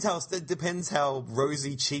depends how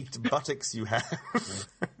rosy cheeked buttocks you have.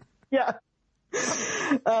 Yeah.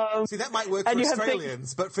 See, that might work for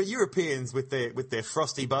Australians, but for Europeans with their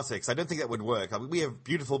frosty buttocks, I don't think that would work. I mean, we have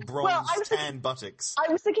beautiful bronze tan buttocks.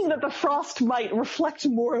 I was thinking that the frost might reflect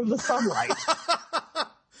more of the sunlight.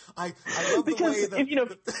 I love the way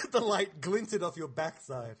that the light glinted off your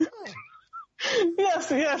backside.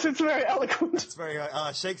 Yes, it's very eloquent. It's very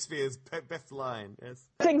Shakespeare's best line. Yes.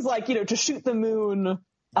 Things like to shoot the moon,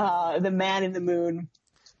 the man in the moon.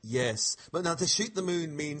 Yes, but now to shoot the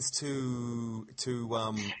moon means to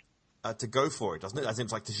go for it, doesn't it? As in,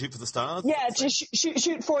 like to shoot for the stars. Yeah, to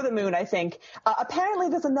shoot for the moon. I think. Apparently,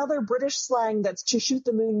 there's another British slang that's to shoot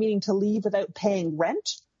the moon, meaning to leave without paying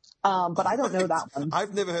rent. But I don't know that one.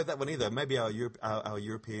 I've never heard that one either. Maybe our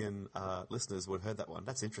European listeners would have heard that one.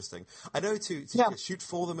 That's interesting. I know to shoot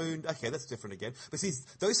for the moon. Okay, that's different again. But see,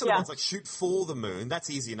 those sort of ones like shoot for the moon, that's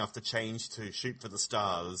easy enough to change to shoot for the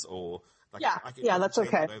stars or... Like, that's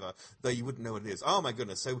okay. Whatever, though you wouldn't know what it is. Oh my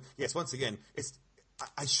goodness. So yes, once again,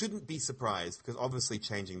 I shouldn't be surprised because obviously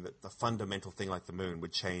changing the fundamental thing like the moon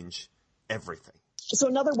would change everything. So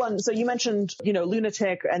another one, so you mentioned,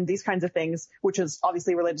 lunatic and these kinds of things, which is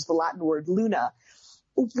obviously related to the Latin word luna.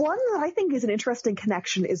 One that I think is an interesting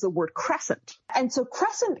connection is the word crescent. And so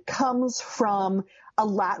crescent comes from a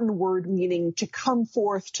Latin word meaning to come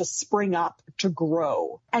forth, to spring up, to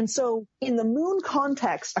grow. And so in the moon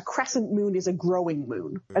context, a crescent moon is a growing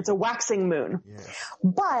moon. It's a waxing moon. Yes.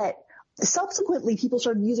 But subsequently, people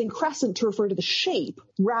started using crescent to refer to the shape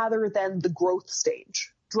rather than the growth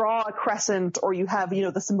stage. Draw a crescent, or you have,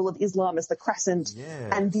 the symbol of Islam is the crescent.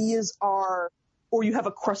 Yes. And these are, or you have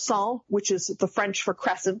a croissant, which is the French for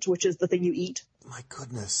crescent, which is the thing you eat. My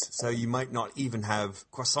goodness. So you might not even have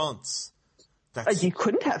croissants. You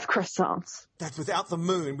couldn't have croissants. That without the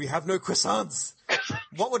moon, we have no croissants.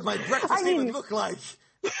 What would my breakfast even look like?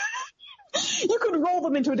 You could roll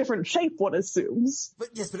them into a different shape, one assumes.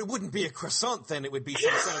 But it wouldn't be a croissant then. It would be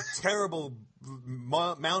some sort of terrible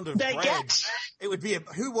mound of baguette. Bread. It would be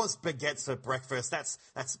who wants baguettes for breakfast? That's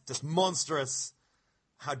just monstrous.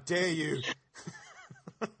 How dare you?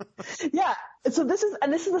 Yeah. So this is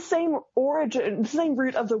the same origin, the same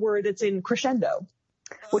root of the word. It's in crescendo,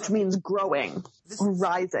 which means growing or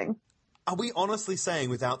rising. Are we honestly saying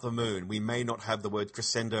without the moon, we may not have the word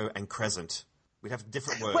crescendo and crescent? We'd have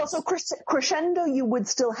different words. Well, so crescendo you would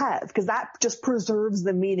still have, because that just preserves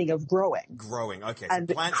the meaning of growing. Growing, okay. And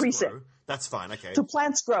so plants increasing. grow. That's fine, okay. So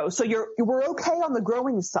plants grow. So we're okay on the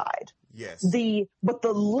growing side. Yes. But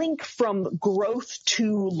the link from growth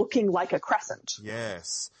to looking like a crescent.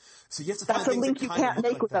 Yes. So you have to find That's a link you can't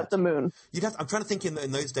make without the moon. I'm trying to think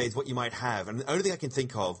in those days what you might have, and the only thing I can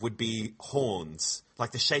think of would be horns,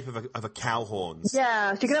 like the shape of a cow horns.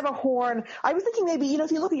 Yeah, so you can have a horn. I was thinking maybe,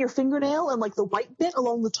 if you look at your fingernail and like the white bit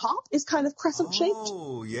along the top is kind of crescent shaped.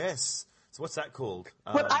 Oh, yes. So what's that called?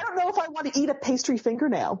 But I don't know if I want to eat a pastry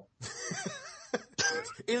fingernail.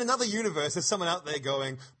 In another universe, there's someone out there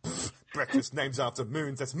going, breakfast names after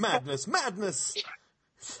moons, that's madness, madness.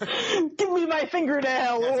 Give me my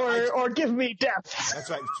fingernail or give me death. That's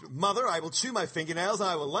right. Mother, I will chew my fingernails.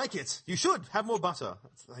 I will like it. You should. Have more butter.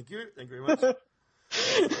 Thank you. Thank you very much.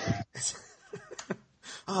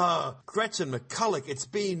 Gretchen McCulloch, it's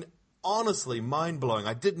been honestly mind-blowing.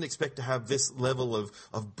 I didn't expect to have this level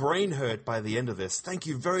of brain hurt by the end of this. Thank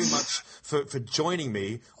you very much for joining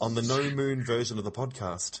me on the No Moon version of the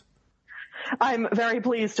podcast. I'm very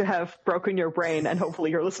pleased to have broken your brain and hopefully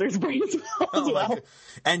your listeners' brain as well.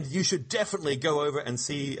 And you should definitely go over and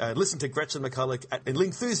listen to Gretchen McCulloch at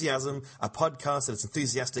Lingthusiasm, a podcast that is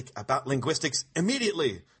enthusiastic about linguistics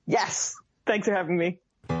immediately. Yes. Thanks for having me.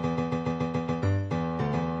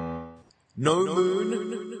 No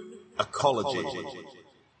Moon Ecology.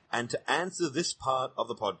 And to answer this part of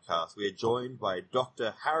the podcast, we are joined by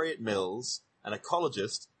Dr. Harriet Mills, an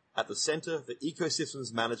ecologist at the Center for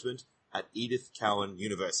Ecosystems Management at Edith Cowan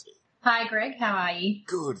University. Hi, Greg. How are you?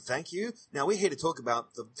 Good, thank you. Now, we're here to talk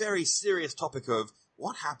about the very serious topic of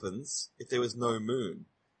what happens if there was no moon.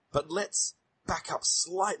 But let's back up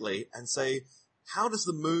slightly and say, how does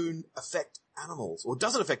the moon affect animals? Or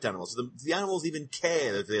does it affect animals? Do the animals even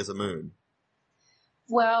care if there's a moon?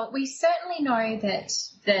 Well, we certainly know that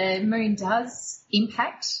the moon does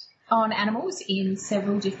impact on animals in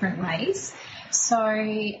several different ways. So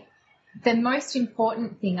the most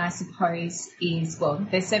important thing, I suppose, is, well,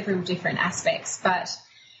 there's several different aspects, but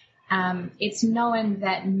it's known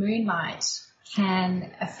that moonlight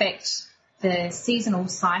can affect the seasonal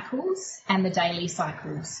cycles and the daily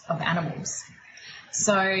cycles of animals.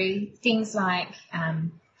 So things like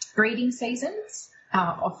breeding seasons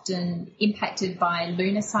are often impacted by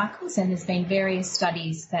lunar cycles, and there's been various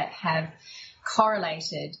studies that have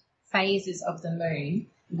correlated phases of the moon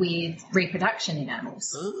with reproduction in animals.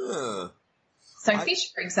 So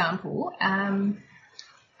fish, for example,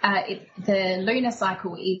 the lunar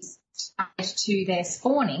cycle is tied to their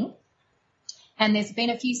spawning, and there's been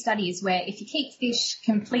a few studies where if you keep fish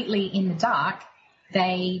completely in the dark,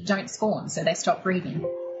 they don't spawn, so they stop breeding.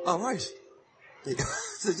 Oh, right.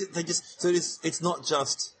 It's not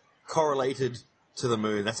just correlated to the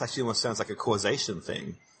moon. That actually almost sounds like a causation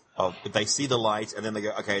thing. They see the light and then they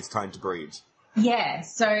go, okay, it's time to breed. Yeah,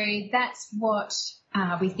 so that's what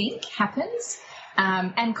we think happens.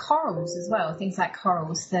 And corals as well, things like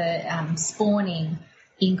corals, the spawning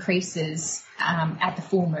increases at the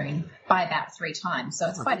full moon by about 3 times. So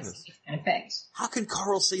it's quite a significant effect. How can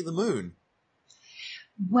coral see the moon?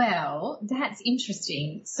 Well, that's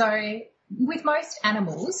interesting. So with most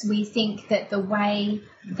animals, we think that the way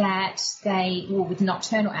that with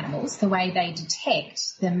nocturnal animals, the way they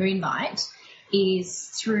detect the moonlight is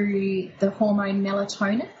through the hormone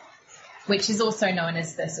melatonin, which is also known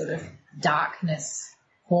as the sort of darkness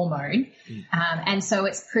hormone. And so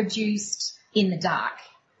it's produced in the dark.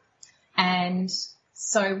 And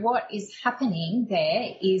so what is happening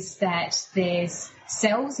there is that there's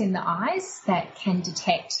cells in the eyes that can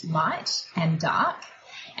detect light and dark.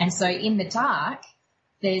 And so in the dark,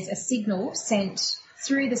 there's a signal sent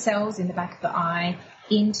through the cells in the back of the eye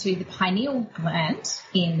into the pineal gland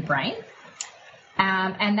in the brain.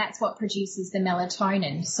 And that's what produces the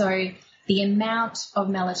melatonin. So the amount of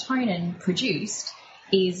melatonin produced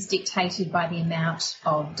is dictated by the amount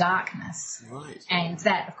of darkness. Right. And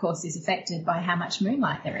that, of course, is affected by how much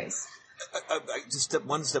moonlight there is. Just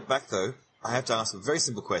one step back, though. I have to ask a very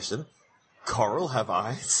simple question. Coral have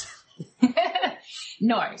eyes?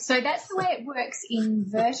 No. So that's the way it works in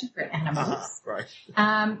vertebrate animals. Right.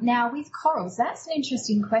 Now, with corals, that's an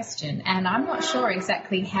interesting question, and I'm not sure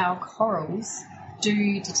exactly how corals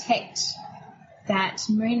do detect that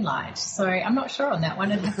moonlight. So I'm not sure on that one.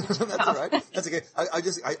 That's all right. That's okay.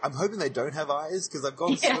 I'm hoping they don't have eyes because I've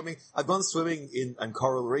gone swimming. I've gone swimming in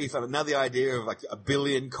coral reef, and now the idea of like a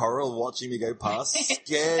billion coral watching me go past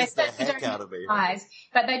scares the heck out of me. Eyes,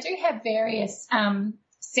 but they do have various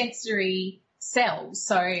sensory cells,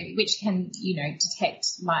 so which can detect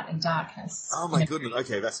light and darkness. Oh my goodness.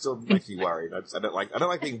 Okay, that still makes me worried. I don't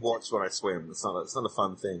like being watched when I swim. It's not a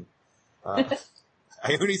fun thing.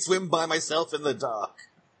 I only swim by myself in the dark.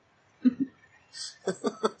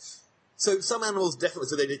 So some animals definitely,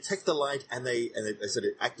 so they detect the light and they sort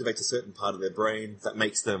of activate a certain part of their brain that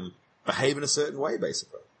makes them behave in a certain way,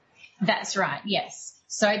 basically. That's right, yes.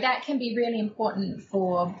 So that can be really important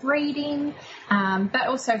for breeding, but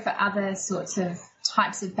also for other sorts of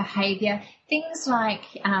types of behaviour. Things like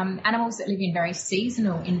animals that live in very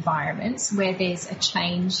seasonal environments where there's a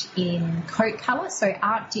change in coat colour, so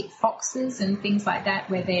Arctic foxes and things like that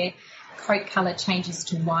where their coat colour changes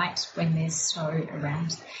to white when there's snow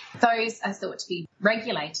around. Those are thought to be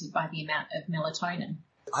regulated by the amount of melatonin.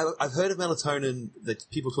 I've heard of melatonin that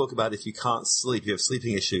people talk about if you can't sleep, you have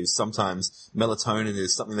sleeping issues. Sometimes melatonin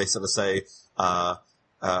is something they sort of say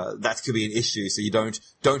that could be an issue, so you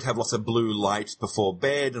don't have lots of blue light before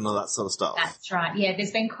bed and all that sort of stuff. That's right. Yeah,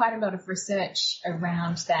 there's been quite a lot of research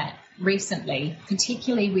around that recently,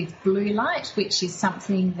 particularly with blue light, which is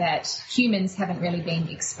something that humans haven't really been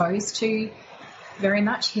exposed to very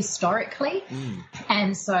much historically.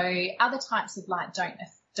 And so other types of light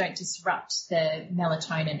don't disrupt the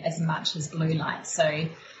melatonin as much as blue light. So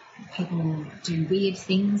people do weird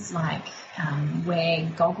things like wear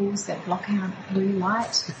goggles that block out blue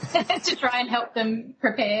light to try and help them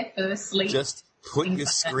prepare for sleep. Just put your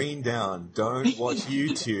screen down. Don't watch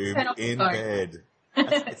YouTube in bed.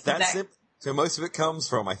 It's that simple. So most of it comes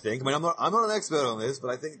from, I think. I mean, I'm not an expert on this, but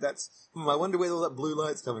I think that's. I wonder where all that blue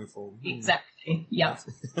light's coming from. Exactly. Yeah.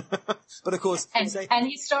 But of course, and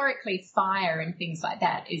historically, fire and things like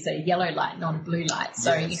that is a yellow light, not a blue light.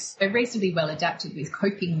 So we're reasonably well adapted with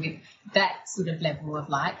coping with that sort of level of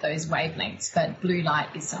light, those wavelengths. But blue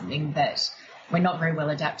light is something that we're not very well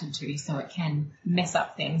adapted to, so it can mess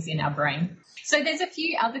up things in our brain. So there's a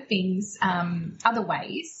few other things, other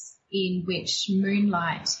ways in which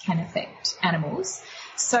moonlight can affect animals.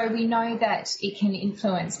 So we know that it can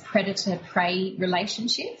influence predator-prey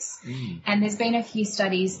relationships. And there's been a few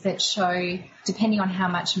studies that show, depending on how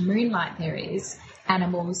much moonlight there is,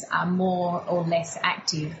 animals are more or less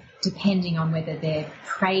active depending on whether they're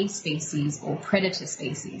prey species or predator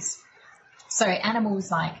species. So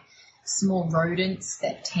animals like small rodents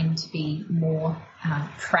that tend to be more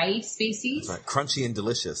prey species. That's right. Crunchy and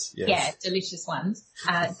delicious. Yes. Yeah, delicious ones.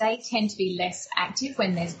 They tend to be less active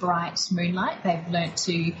when there's bright moonlight. They've learnt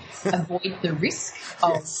to avoid the risk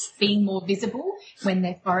of being more visible when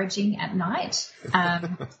they're foraging at night.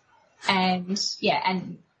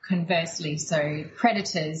 And conversely, so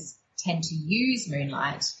predators tend to use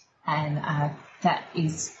moonlight, and that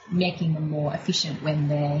is making them more efficient when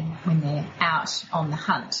they're out on the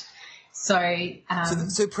hunt. So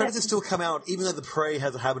predators still come out, even though the prey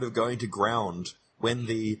has a habit of going to ground when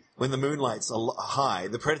the moonlight's high.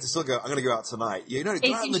 The predators still go, I'm going to go out tonight. You know,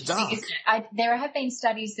 go out in the dark. There have been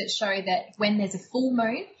studies that show that when there's a full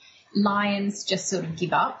moon, lions just sort of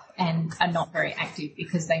give up and are not very active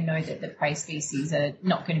because they know that the prey species are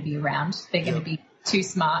not going to be around. They're going to be too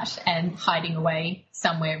smart and hiding away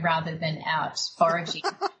somewhere rather than out foraging.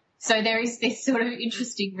 So there is this sort of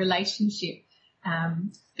interesting relationship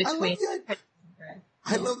between.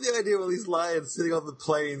 I love the idea of all these lions sitting on the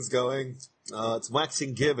plains going, it's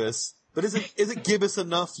waxing gibbous, but is it gibbous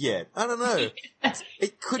enough yet? I don't know.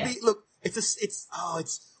 It could be. Look,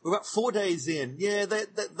 we're about 4 days in. Yeah,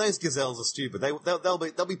 those gazelles are stupid.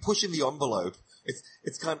 They'll be pushing the envelope.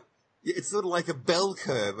 It's sort of like a bell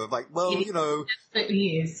curve of like, well, It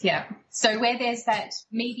absolutely is, yeah. So where there's that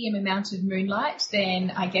medium amount of moonlight,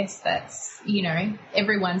 then I guess that's,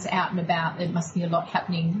 everyone's out and about. There must be a lot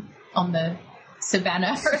happening on the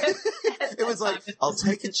savannah. It was like, I'll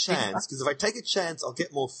take a chance, because if I take a chance, I'll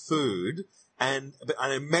get more food, but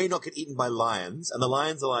I may not get eaten by lions. And the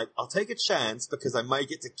lions are like, I'll take a chance because I may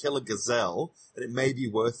get to kill a gazelle, and it may be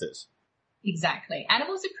worth it. Exactly.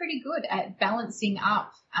 Animals are pretty good at balancing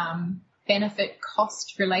up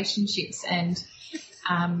benefit-cost relationships, and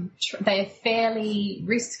they're fairly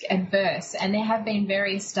risk-adverse. And there have been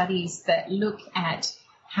various studies that look at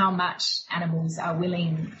how much animals are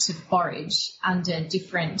willing to forage under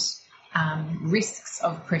different risks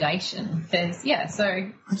of predation. So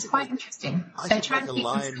it's quite interesting. I should make a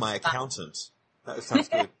lion my accountant. That sounds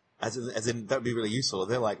good. As in, that would be really useful.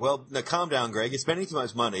 They're like, well, no, calm down, Greg. You're spending too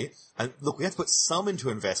much money. And look, we have to put some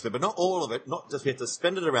into investment, but not all of it. Not just, we have to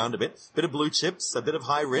spend it around a bit of blue chips, a bit of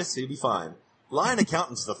high risk, so you'll be fine. Lion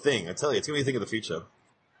accountant's the thing. I tell you, it's going to be a thing of the future.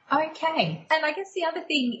 Okay. And I guess the other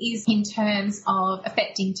thing is in terms of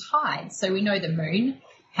affecting tides. So we know the moon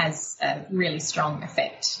has a really strong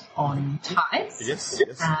effect on tides. Yes.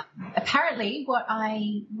 Apparently, what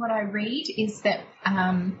I read is that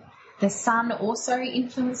the sun also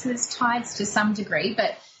influences tides to some degree,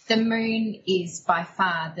 but the moon is by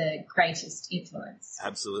far the greatest influence.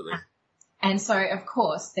 Absolutely. And so, of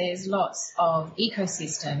course, there's lots of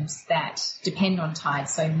ecosystems that depend on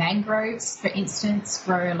tides. So mangroves, for instance,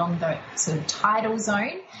 grow along the sort of tidal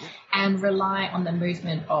zone and rely on the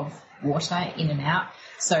movement of water in and out.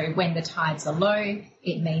 So when the tides are low,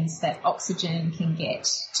 it means that oxygen can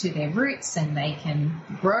get to their roots and they can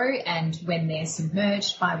grow. And when they're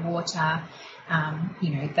submerged by water,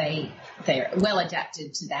 they're well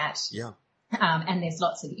adapted to that. Yeah. And there's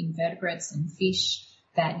lots of invertebrates and fish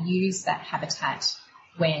that use that habitat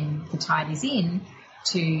when the tide is in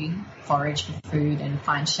to forage for food and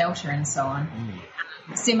find shelter and so on.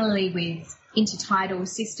 Similarly with intertidal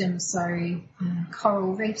systems, so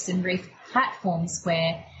coral reefs and reef platforms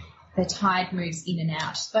where the tide moves in and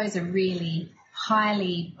out, those are really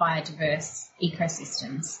highly biodiverse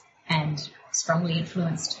ecosystems and strongly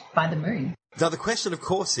influenced by the moon. Now, the question, of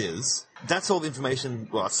course, is, that's all the information,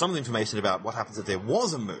 well, some of the information about what happens if there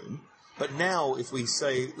was a moon. But now, if we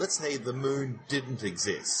say, let's say the moon didn't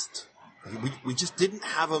exist, we just didn't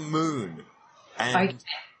have a moon. And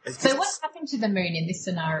okay. So what happened to the moon in this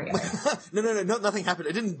scenario? No, nothing happened.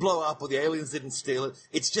 It didn't blow up or the aliens didn't steal it.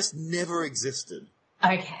 It's just never existed.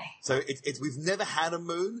 Okay. So we've never had a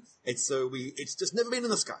moon. It's just never been in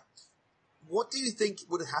the sky. What do you think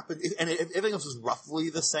would have happened if everything else was roughly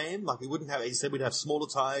the same? Like we wouldn't have, as you said, we'd have smaller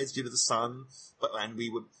tides due to the sun, and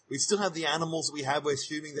we'd still have the animals that we have. We're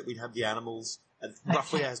assuming that we'd have the animals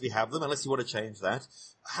roughly as we have them, unless you want to change that.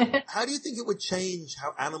 How do you think it would change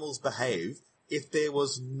how animals behave if there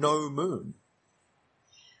was no moon?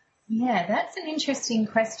 Yeah, that's an interesting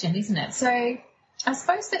question, isn't it? So I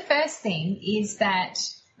suppose the first thing is that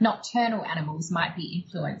nocturnal animals might be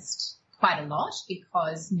influenced quite a lot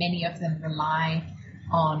because many of them rely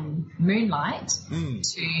on moonlight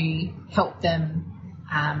to help them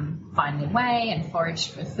find their way and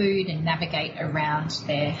forage for food and navigate around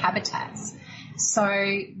their habitats. So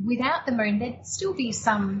without the moon, there'd still be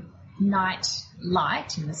some night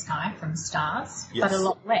light in the sky from stars, but a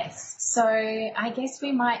lot less. So I guess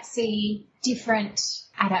we might see different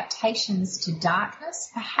adaptations to darkness.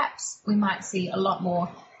 Perhaps we might see a lot more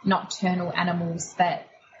nocturnal animals that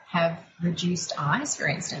have reduced eyes, for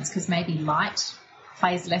instance, because maybe light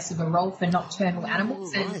plays less of a role for nocturnal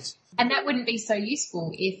animals. And that wouldn't be so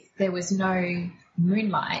useful if there was no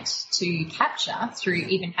moonlight to capture through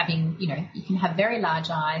even having, you can have very large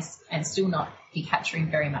eyes and still not be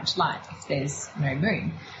capturing very much light if there's no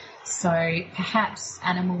moon. So perhaps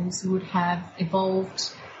animals would have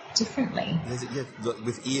evolved differently.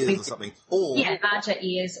 With ears or something. Or larger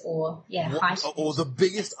ears or height. Or the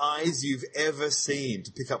biggest eyes you've ever seen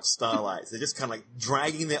to pick up starlights. They're just kind of like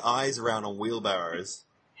dragging their eyes around on wheelbarrows.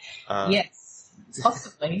 Yes.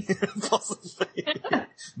 Possibly. Possibly.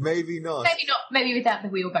 Maybe not. Maybe not. Maybe without the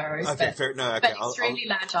wheelbarrows. Okay, but, fair. No, okay. but extremely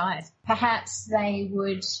large eyes. Perhaps they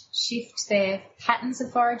would shift their patterns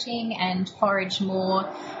of foraging and forage more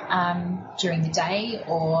during the day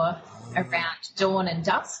or around dawn and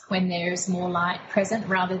dusk when there is more light present,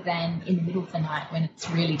 rather than in the middle of the night when it's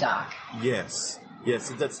really dark. Yes.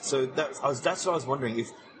 That's what I was wondering.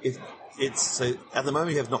 If it's so at the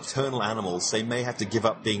moment you have nocturnal animals, they may have to give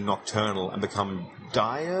up being nocturnal and become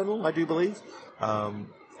diurnal, I do believe.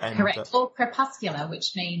 Correct. Or crepuscular,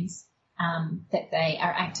 which means that they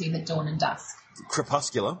are active at dawn and dusk.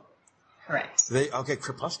 Crepuscular. Correct.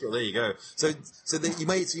 Crepuscular. There you go. So you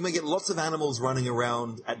may get lots of animals running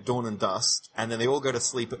around at dawn and dusk, and then they all go to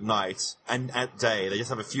sleep at night, and at day they just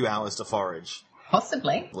have a few hours to forage.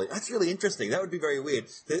 Possibly. That's really interesting. That would be very weird.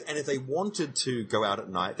 And if they wanted to go out at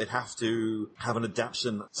night, they'd have to have an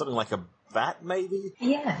adaptation, something like a bat, maybe?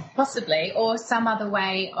 Yeah, possibly. Or some other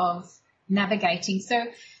way of navigating. So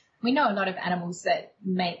we know a lot of animals that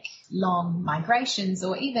make long migrations,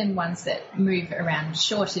 or even ones that move around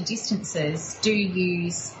shorter distances, do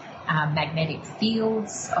use magnetic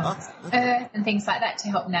fields of Earth and things like that to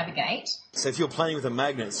help navigate. So if you're playing with a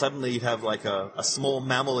magnet, suddenly you'd have like a small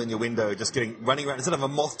mammal in your window just running around. Instead of a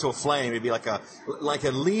moth to a flame, it'd be like a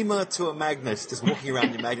lemur to a magnet, just walking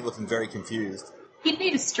around your magnet looking very confused. You'd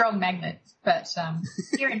need a strong magnet, but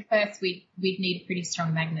here in Perth we'd need a pretty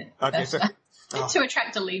strong magnet to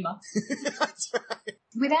attract a lemur. That's right.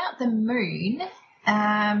 Without the moon,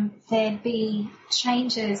 there'd be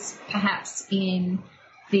changes perhaps in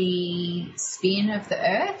the spin of the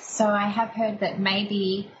Earth. So I have heard that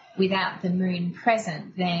maybe without the moon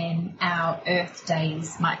present, then our Earth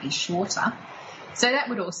days might be shorter. So that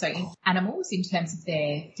would also impact animals in terms of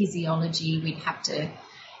their physiology. We'd have to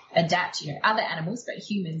adapt, other animals, but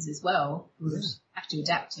humans as well would have to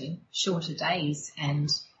adapt to shorter days and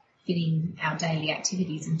fitting our daily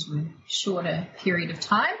activities into a shorter period of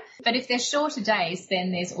time. But if there's shorter days,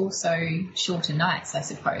 then there's also shorter nights, I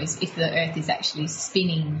suppose. If the Earth is actually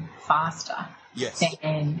spinning faster, yes,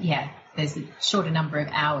 then, there's a shorter number of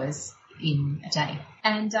hours in a day.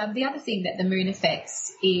 And the other thing that the moon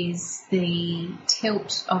affects is the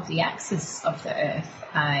tilt of the axis of the Earth,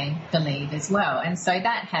 I believe, as well. And so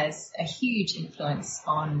that has a huge influence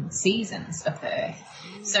on seasons of the Earth.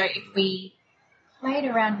 So if we played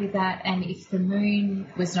around with that, and if the moon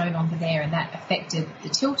was no longer there and that affected the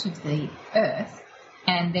tilt of the Earth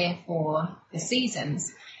and therefore the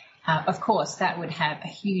seasons, of course that would have a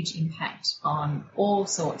huge impact on all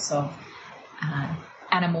sorts of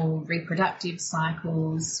animal reproductive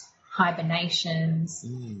cycles, hibernations,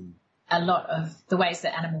 a lot of the ways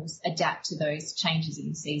that animals adapt to those changes in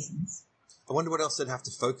the seasons. I wonder what else they'd have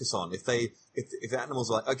to focus on if the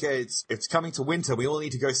animals are like, okay, it's coming to winter, we all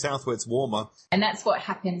need to go south where it's warmer. And that's what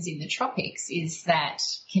happens in the tropics, is that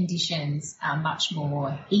conditions are much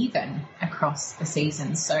more even across the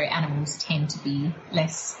seasons. So animals tend to be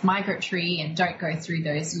less migratory and don't go through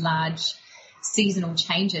those large seasonal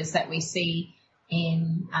changes that we see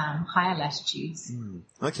in higher latitudes.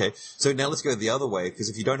 Okay, so now let's go the other way, because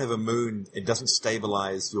if you don't have a moon, it doesn't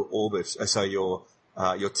stabilize your orbit, so your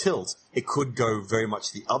tilt. It could go very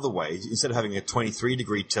much the other way. Instead of having a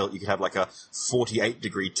 23-degree tilt, you could have like a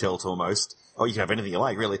 48-degree tilt almost. Or you can have anything you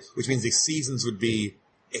like, really, which means the seasons would be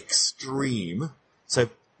extreme. So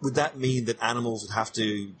would that mean that animals would have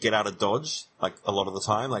to get out of Dodge, like a lot of the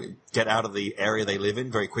time, like get out of the area they live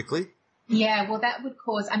in very quickly? Yeah, well, that would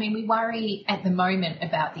cause, we worry at the moment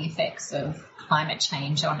about the effects of climate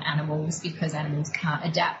change on animals because animals can't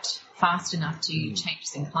adapt fast enough to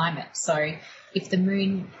changes in climate. So if the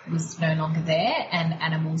moon was no longer there and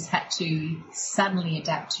animals had to suddenly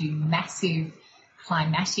adapt to massive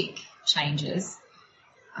climatic changes,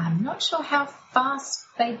 I'm not sure how fast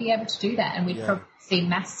they'd be able to do that, and we'd probably see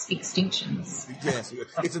mass extinctions. Yes,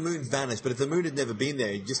 if the moon vanished, but if the moon had never been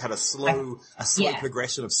there, you just had a slow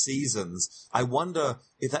progression of seasons. I wonder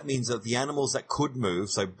if that means that the animals that could move,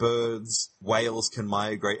 so birds, whales can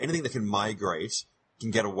migrate, anything that can migrate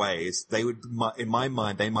can get away. They would, in my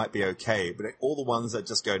mind, they might be okay, but all the ones that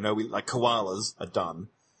just go, no, like koalas are done.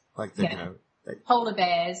 Like, polar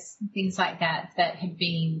bears, things like that had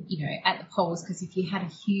been, at the poles, because if you had a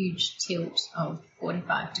huge tilt of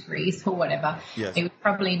 45 degrees or whatever, it would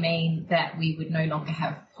probably mean that we would no longer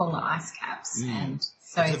have polar ice caps. And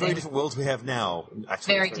so it's a very different world we have now,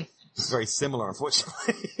 actually. Very different. It's very similar,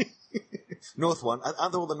 unfortunately. North one.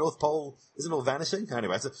 Aren't all the North Pole, isn't it all vanishing?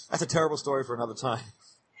 Anyway, that's a terrible story for another time.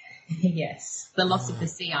 Yes, the loss of the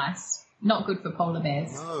sea ice. Not good for polar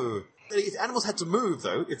bears. No. If animals had to move,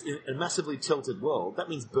 though, if in a massively tilted world, that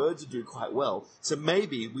means birds would do quite well. So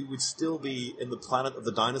maybe we would still be in the planet of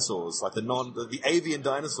the dinosaurs, like the avian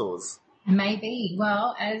dinosaurs. Maybe.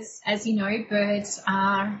 Well, as you know, birds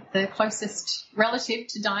are the closest relative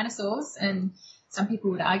to dinosaurs, and some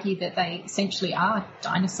people would argue that they essentially are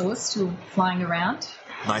dinosaurs still flying around.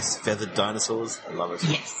 Nice feathered dinosaurs. I love it.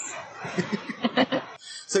 Yes.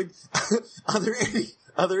 So,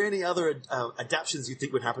 are there any other adaptations you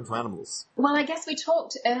think would happen to animals? Well, I guess we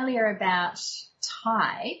talked earlier about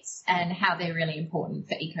tides and how they're really important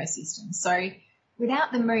for ecosystems. So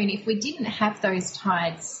without the moon, if we didn't have those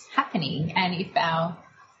tides happening and if our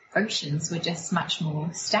oceans were just much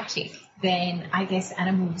more static, then I guess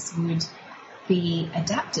animals would be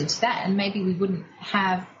adapted to that, and maybe we wouldn't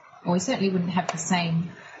have, or we certainly wouldn't have the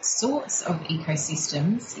same sorts of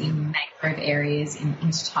ecosystems in mangrove areas, in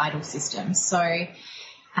intertidal systems. So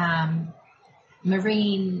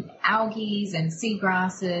marine algae and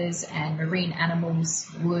seagrasses and marine animals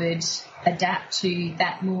would adapt to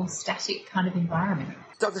that more static kind of environment.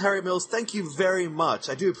 Dr. Harriet Mills, thank you very much.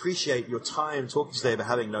 I do appreciate your time talking today about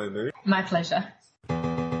having no moon. My pleasure.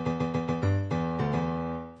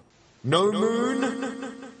 No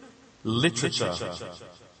moon literature.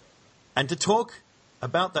 And to talk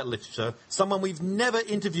about that literature, someone we've never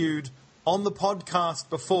interviewed on the podcast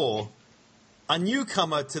before, a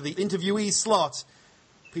newcomer to the interviewee slot.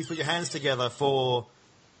 Please put your hands together for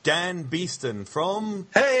Dan Beeston from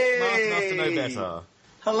Smart Enough to Know Better.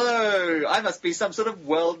 Hello, I must be some sort of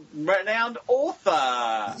world-renowned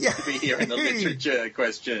author to be here in the literature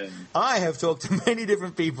question. I have talked to many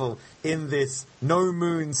different people in this No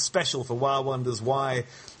Moon special for Why Wonders Why,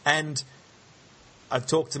 and I've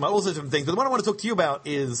talked to them about all sorts of different things, but the one I want to talk to you about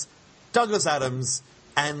is Douglas Adams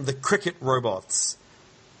and the cricket robots,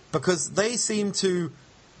 because they seem to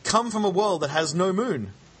come from a world that has no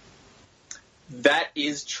moon. That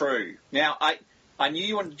is true. Now, I knew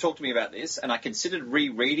you wanted to talk to me about this, and I considered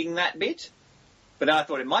rereading that bit, but then I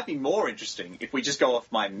thought it might be more interesting if we just go off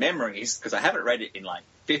my memories, because I haven't read it in like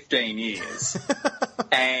 15 years,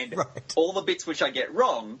 and all the bits which I get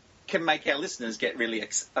wrong can make our listeners get really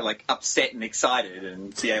upset and excited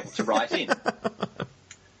and be able to write in.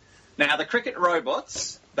 Now, the cricket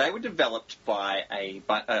robots, they were developed by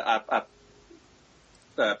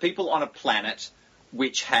people on a planet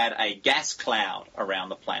which had a gas cloud around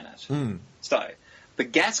the planet. So the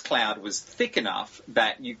gas cloud was thick enough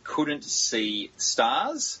that you couldn't see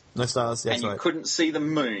stars. No stars, yes, and you couldn't see the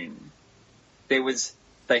moon.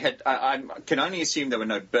 I can only assume there were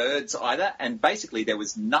no birds either, and basically there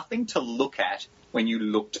was nothing to look at when you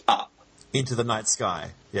looked up. Into the night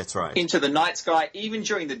sky, that's right. Into the night sky, even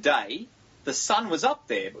during the day, the sun was up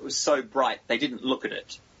there, but it was so bright they didn't look at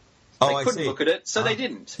it. They couldn't look at it, so they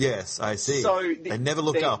didn't. Yes, I see. So they never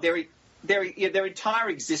looked up. Their entire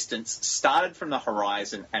existence started from the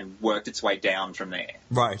horizon and worked its way down from there.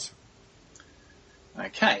 Right.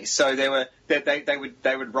 Okay, so they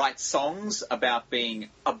would write songs about being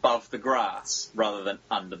above the grass rather than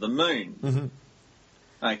under the moon.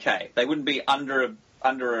 Mm-hmm. Okay, they wouldn't be under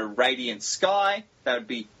a radiant sky. They would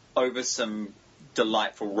be over some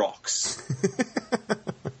delightful rocks.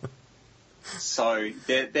 So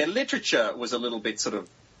their literature was a little bit sort of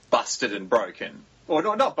busted and broken.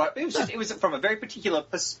 Or not, but it was from a very particular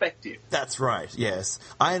perspective. That's right, yes.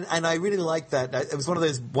 And I really like that. It was one of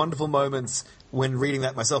those wonderful moments when reading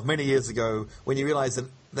that myself many years ago, when you realise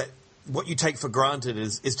that what you take for granted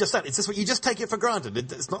is just that. It's just what you just take it for granted.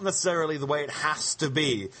 It's not necessarily the way it has to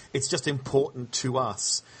be. It's just important to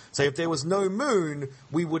us. So if there was no moon,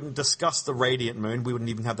 we wouldn't discuss the radiant moon. We wouldn't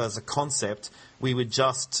even have that as a concept. We would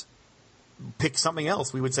just pick something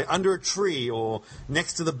else. We would say under a tree or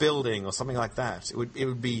next to the building or something like that. It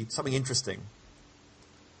would be something interesting.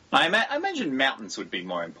 I imagine mountains would be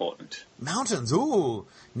more important. Mountains, ooh,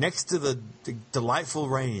 next to the delightful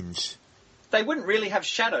range. They wouldn't really have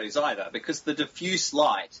shadows either, because the diffuse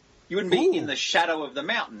light, you wouldn't be in the shadow of the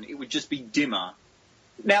mountain. It would just be dimmer.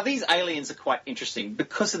 Now, these aliens are quite interesting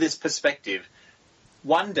because of this perspective.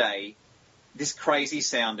 One day, this crazy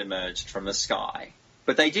sound emerged from the sky,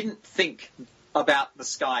 but they didn't think about the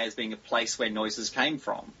sky as being a place where noises came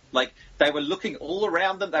from. Like, they were looking all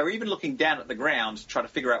around them. They were even looking down at the ground to try to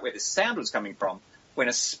figure out where this sound was coming from, when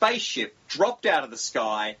a spaceship dropped out of the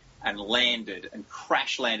sky and landed and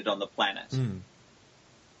crash landed on the planet.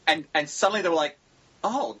 And suddenly they were like,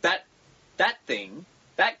 oh, that thing,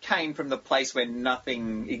 that came from the place where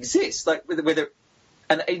nothing exists. Like,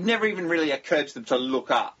 and it never even really occurred to them to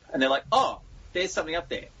look up. And they're like, oh, there's something up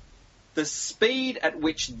there. The speed at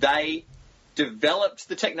which they developed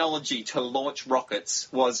the technology to launch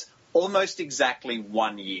rockets was almost exactly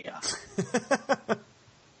 1 year.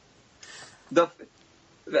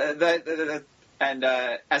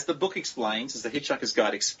 As the book explains, as the Hitchhiker's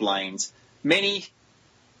Guide explains, many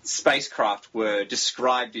spacecraft were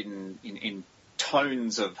described in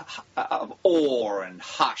tones of awe and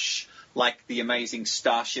hush, like the amazing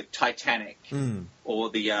starship Titanic, or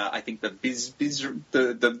the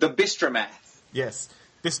Bistromath. Yes,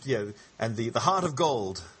 and the Heart of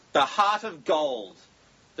Gold. The Heart of Gold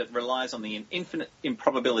that relies on the infinite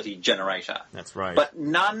improbability generator. That's right. But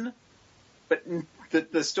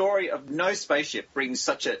the story of no spaceship brings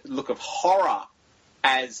such a look of horror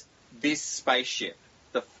as this spaceship,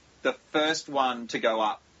 the first one to go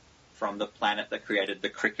up from the planet that created the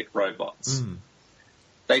cricket robots.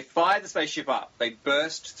 They fired the spaceship up. They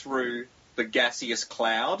burst through the gaseous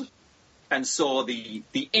cloud and saw the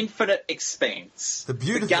infinite expanse. The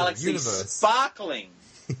beautiful galaxy universe. Sparkling.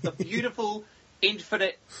 The beautiful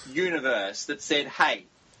infinite universe that said, hey,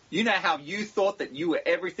 you know how you thought that you were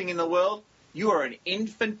everything in the world? You are an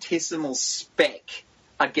infinitesimal speck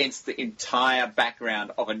against the entire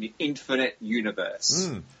background of an infinite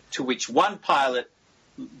universe. To which one pilot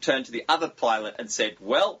turned to the other pilot and said,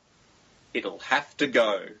 well, it'll have to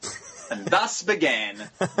go. And thus began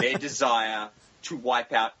their desire to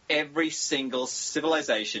wipe out every single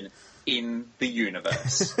civilization in the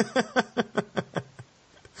universe.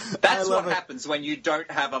 That's what happens when you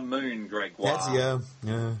don't have a moon, Gregoire.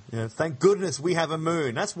 Yeah. Thank goodness we have a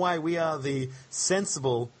moon. That's why we are the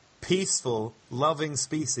sensible, peaceful, loving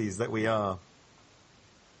species that we are.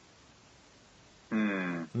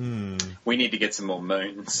 We need to get some more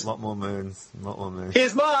moons. A lot more moons.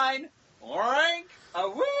 Here's mine! Rank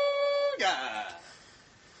Awooga!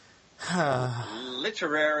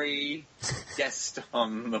 Literary guest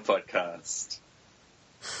on the podcast.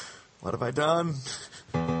 What have I done?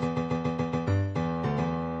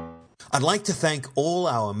 I'd like to thank all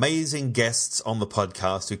our amazing guests on the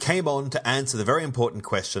podcast who came on to answer the very important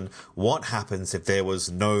question, what happens if there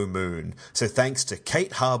was no moon? So thanks to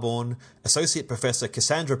Kate Harborne, Associate Professor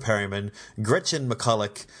Cassandra Perryman, Gretchen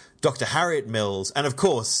McCulloch, Dr. Harriet Mills, and of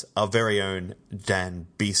course, our very own Dan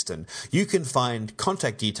Beeston. You can find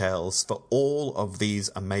contact details for all of these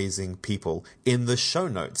amazing people in the show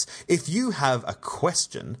notes. If you have a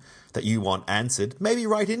question that you want answered, maybe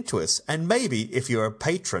write into us. And maybe if you're a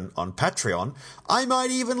patron on Patreon, I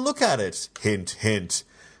might even look at it. Hint, hint.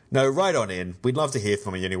 No, write on in. We'd love to hear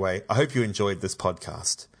from you anyway. I hope you enjoyed this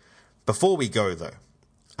podcast. Before we go, though,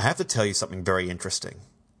 I have to tell you something very interesting.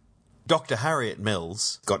 Dr. Harriet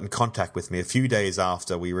Mills got in contact with me a few days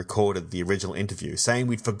after we recorded the original interview, saying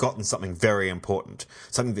we'd forgotten something very important,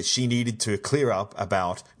 something that she needed to clear up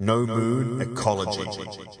about no moon ecology.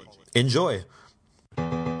 Enjoy.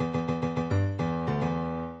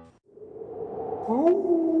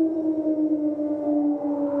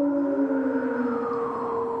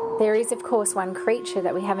 There is, of course, one creature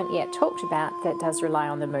that we haven't yet talked about that does rely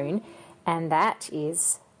on the moon, and that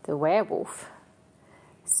is the werewolf.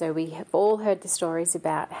 So we have all heard the stories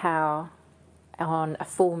about how on a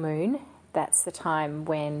full moon, that's the time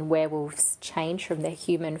when werewolves change from their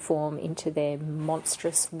human form into their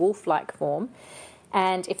monstrous wolf-like form.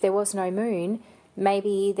 And if there was no moon,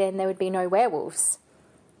 maybe then there would be no werewolves.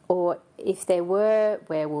 Or if there were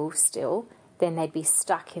werewolves still, then they'd be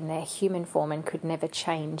stuck in their human form and could never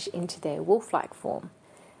change into their wolf-like form.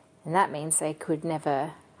 And that means they could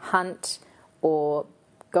never hunt or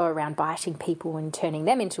go around biting people and turning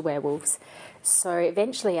them into werewolves. So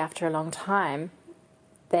eventually, after a long time,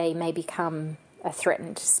 they may become a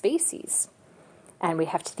threatened species. And we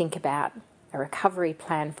have to think about a recovery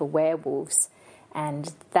plan for werewolves,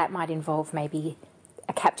 and that might involve maybe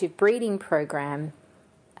a captive breeding program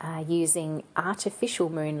using artificial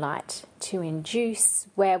moonlight to induce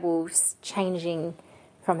werewolves changing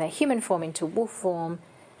from their human form into wolf form.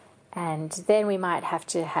 And then we might have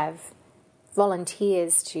to have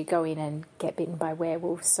volunteers to go in and get bitten by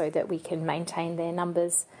werewolves so that we can maintain their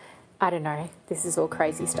numbers. I don't know. This is all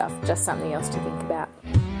crazy stuff. Just something else to think about.